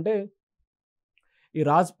వరకు ఏంటంటే ఈ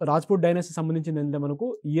రాజ్పూట్ డైనస్టీ సంబంధించింది ఏంటంటే మనకు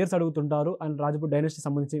ఇయర్స్ అడుగుతుంటారు. అండ్ రాజ్పూట్ డైనస్టీ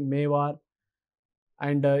సంబంధించి మేవార్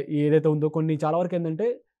అండ్ ఏదైతే ఉందో కొన్ని చాలా వరకు ఏంటంటే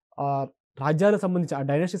రాజ్యాలకు సంబంధించి ఆ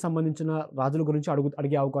డైనస్టీకి సంబంధించిన రాజుల గురించి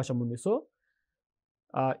అడిగే అవకాశం ఉంది. సో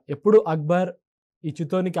ఎప్పుడు అక్బర్ ఈ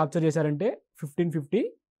చిత్తోర్ని క్యాప్చర్ చేశారంటే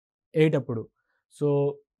 1558 అప్పుడు. సో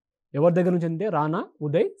ఎవరి దగ్గర నుంచి అంటే Rana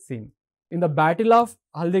Uday Singh. In the battle of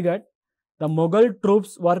హల్దీఘట్ the Mughal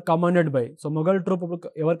troops were commanded by. So Mughal troupe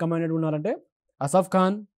ఎవరు కమాండెడ్ ఉన్నారంటే అసఫ్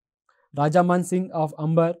ఖాన్, రాజా Maan Singh of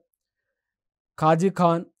amber, Qazi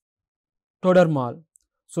Khan, టోడర్మాల్.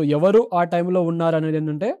 So ఎవరు ఆ టైంలో ఉన్నారు అనేది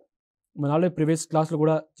ఏంటంటే మన ఆల్రెడీ ప్రీవియస్ క్లాస్లో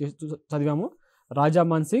కూడా చదివాము, రాజా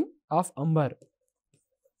Maan Singh of amber.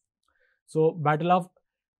 So battle of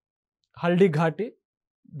Haldighati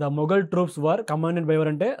the Mughal troops were commanded by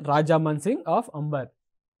ఎవరంటే రాజా Maan Singh of amber.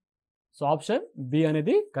 So option B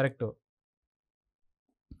అనేది correct.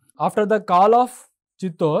 After the call of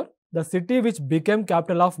చిత్తోర్ the city which became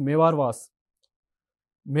capital of Mewar was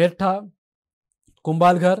మేర్ఠా,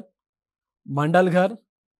 కుంభాల్ఘర్, మండల్ఘర్,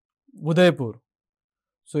 Udaipur.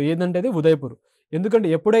 So ఏంటంటే ఇది ఉదయపూర్. ఎందుకంటే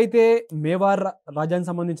ఎప్పుడైతే మేవార్ రాజ్యానికి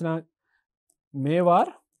సంబంధించిన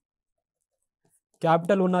మేవార్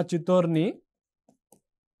క్యాపిటల్ ఉన్న చిత్తోర్ని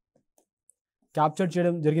క్యాప్చర్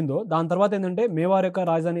చేయడం జరిగిందో దాని తర్వాత ఏంటంటే మేవార్ యొక్క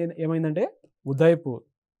రాజధాని ఏమైందంటే ఉదయపూర్.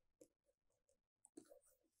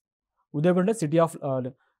 అంటే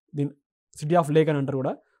సిటీ ఆఫ్ లేక్ అని అంటారు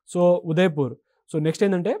కూడా. సో ఉదయపూర్. సో నెక్స్ట్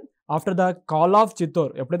ఏంటంటే ఆఫ్టర్ ద కాల్ ఆఫ్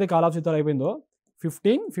చిత్తోర్, ఎప్పుడైతే కాల్ ఆఫ్ చిత్తోర్ అయిపోయిందో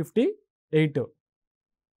 1558.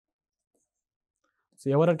 సో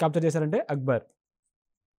ఎవరు క్యాప్చర్ చేశారంటే Akbar.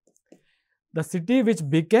 The city which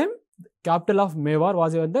became capital of Mewar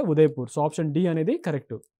was అంటే ఉదయపూర్. సో ఆప్షన్ డి అనేది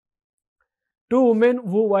correct. 2 women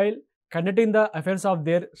who while conducting the affairs of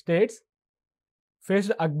their states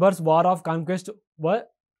faced Akbar's war of conquest were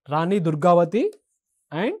Rani Durgavati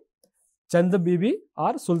and Chand Bibi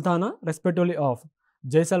or Sultana respectively of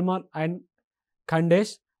Jaisalmer and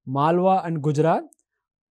Khandesh, Malwa and Gujarat,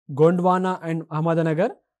 Gondwana and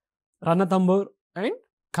Ahmednagar, Ranthambore and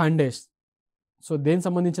Khandesh. So దేనికి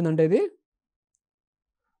సంబంధించిందంటే ఇది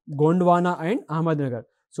Gondwana and Ahmednagar.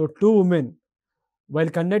 So 2 women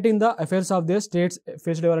while conducting the affairs of their states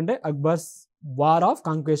faced ఎవరంటే Akbar's war of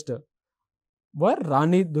conquest వర్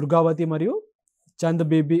రాణి దుర్గావతి మరియు Chand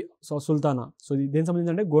BB Sultana. So దేనికి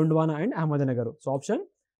సంబంధించి అంటే Gondwana and Ahmednagar. So option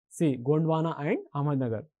C Gondwana and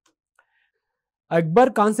Ahmednagar.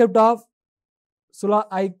 Akbar concept of Sula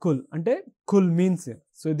I కుల్ అంటే కుల్ means.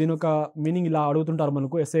 So దీని ఒక మీనింగ్ ఇలా అడుగుతుంటారు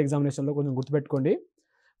మనకు ఎస్ఏ ఎగ్జామినేషన్లో, కొంచెం గుర్తుపెట్టుకోండి.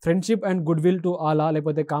 Friendship and good will to ఆలా,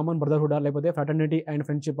 లేకపోతే కామన్ బ్రదర్హుడ్, లేకపోతే ఫ్రాటర్నిటీ అండ్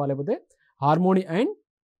ఫ్రెండ్షిప్, లేకపోతే హార్మోనీ అండ్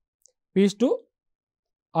పీస్ టు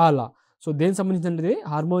ఆలా. సో దేనికి సంబంధించినది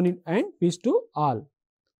harmony and piece to all.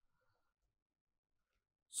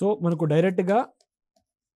 So మనకు డైరెక్ట్గా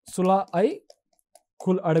సులా ఐ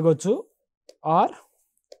కుల్ అడగొచ్చు ఆర్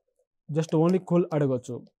జస్ట్ ఓన్లీ కుల్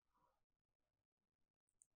అడగొచ్చు.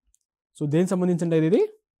 సో దేనికి సంబంధించిన ఇది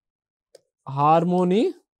harmony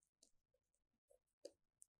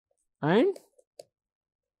and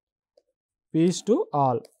piece to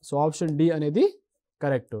all. So option D అనేది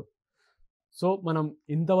కరెక్ట్. సో మనం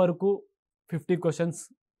ఇంతవరకు 50 క్వశ్చన్స్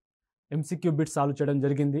ఎంసీక్యూ బిట్స్ సాల్వ్ చేయడం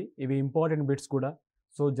జరిగింది. ఇవి ఇంపార్టెంట్ బిట్స్ కూడా.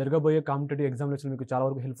 సో జరగబోయే కాంపిటేటివ్ ఎగ్జామినేషన్ మీకు చాలా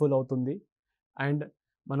వరకు హెల్ప్ఫుల్ అవుతుంది. అండ్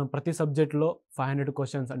మనం ప్రతి సబ్జెక్ట్లో 500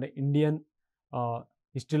 క్వశ్చన్స్ అంటే ఇండియన్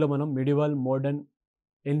హిస్టరీలో మనం మిడివల్, మోడర్న్,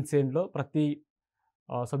 ఏన్షియంట్లో ప్రతి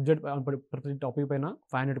సబ్జెక్ట్ ప్రతి టాపిక్ పైన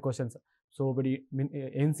 500 క్వశ్చన్స్. సో ఇప్పుడు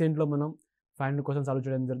ఏన్షియంట్లో మనం 500 క్వశ్చన్స్ సాల్వ్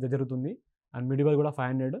చేయడం జరుగుతుంది. అండ్ మిడివల్ కూడా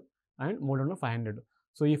 500 అండ్ మోడర్న్లో 500.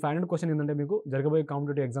 సో ఈ 500 క్వశ్చన్ ఏంటంటే మీకు జరగబోయే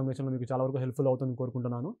కాంపిటేటివ్ ఎగ్జామినేషన్లో మీకు చాలా వరకు హెల్ప్ఫుల్ అవుతుంది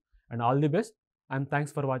కోరుకుంటున్నాను. And all the best and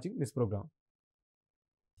thanks for watching this programme.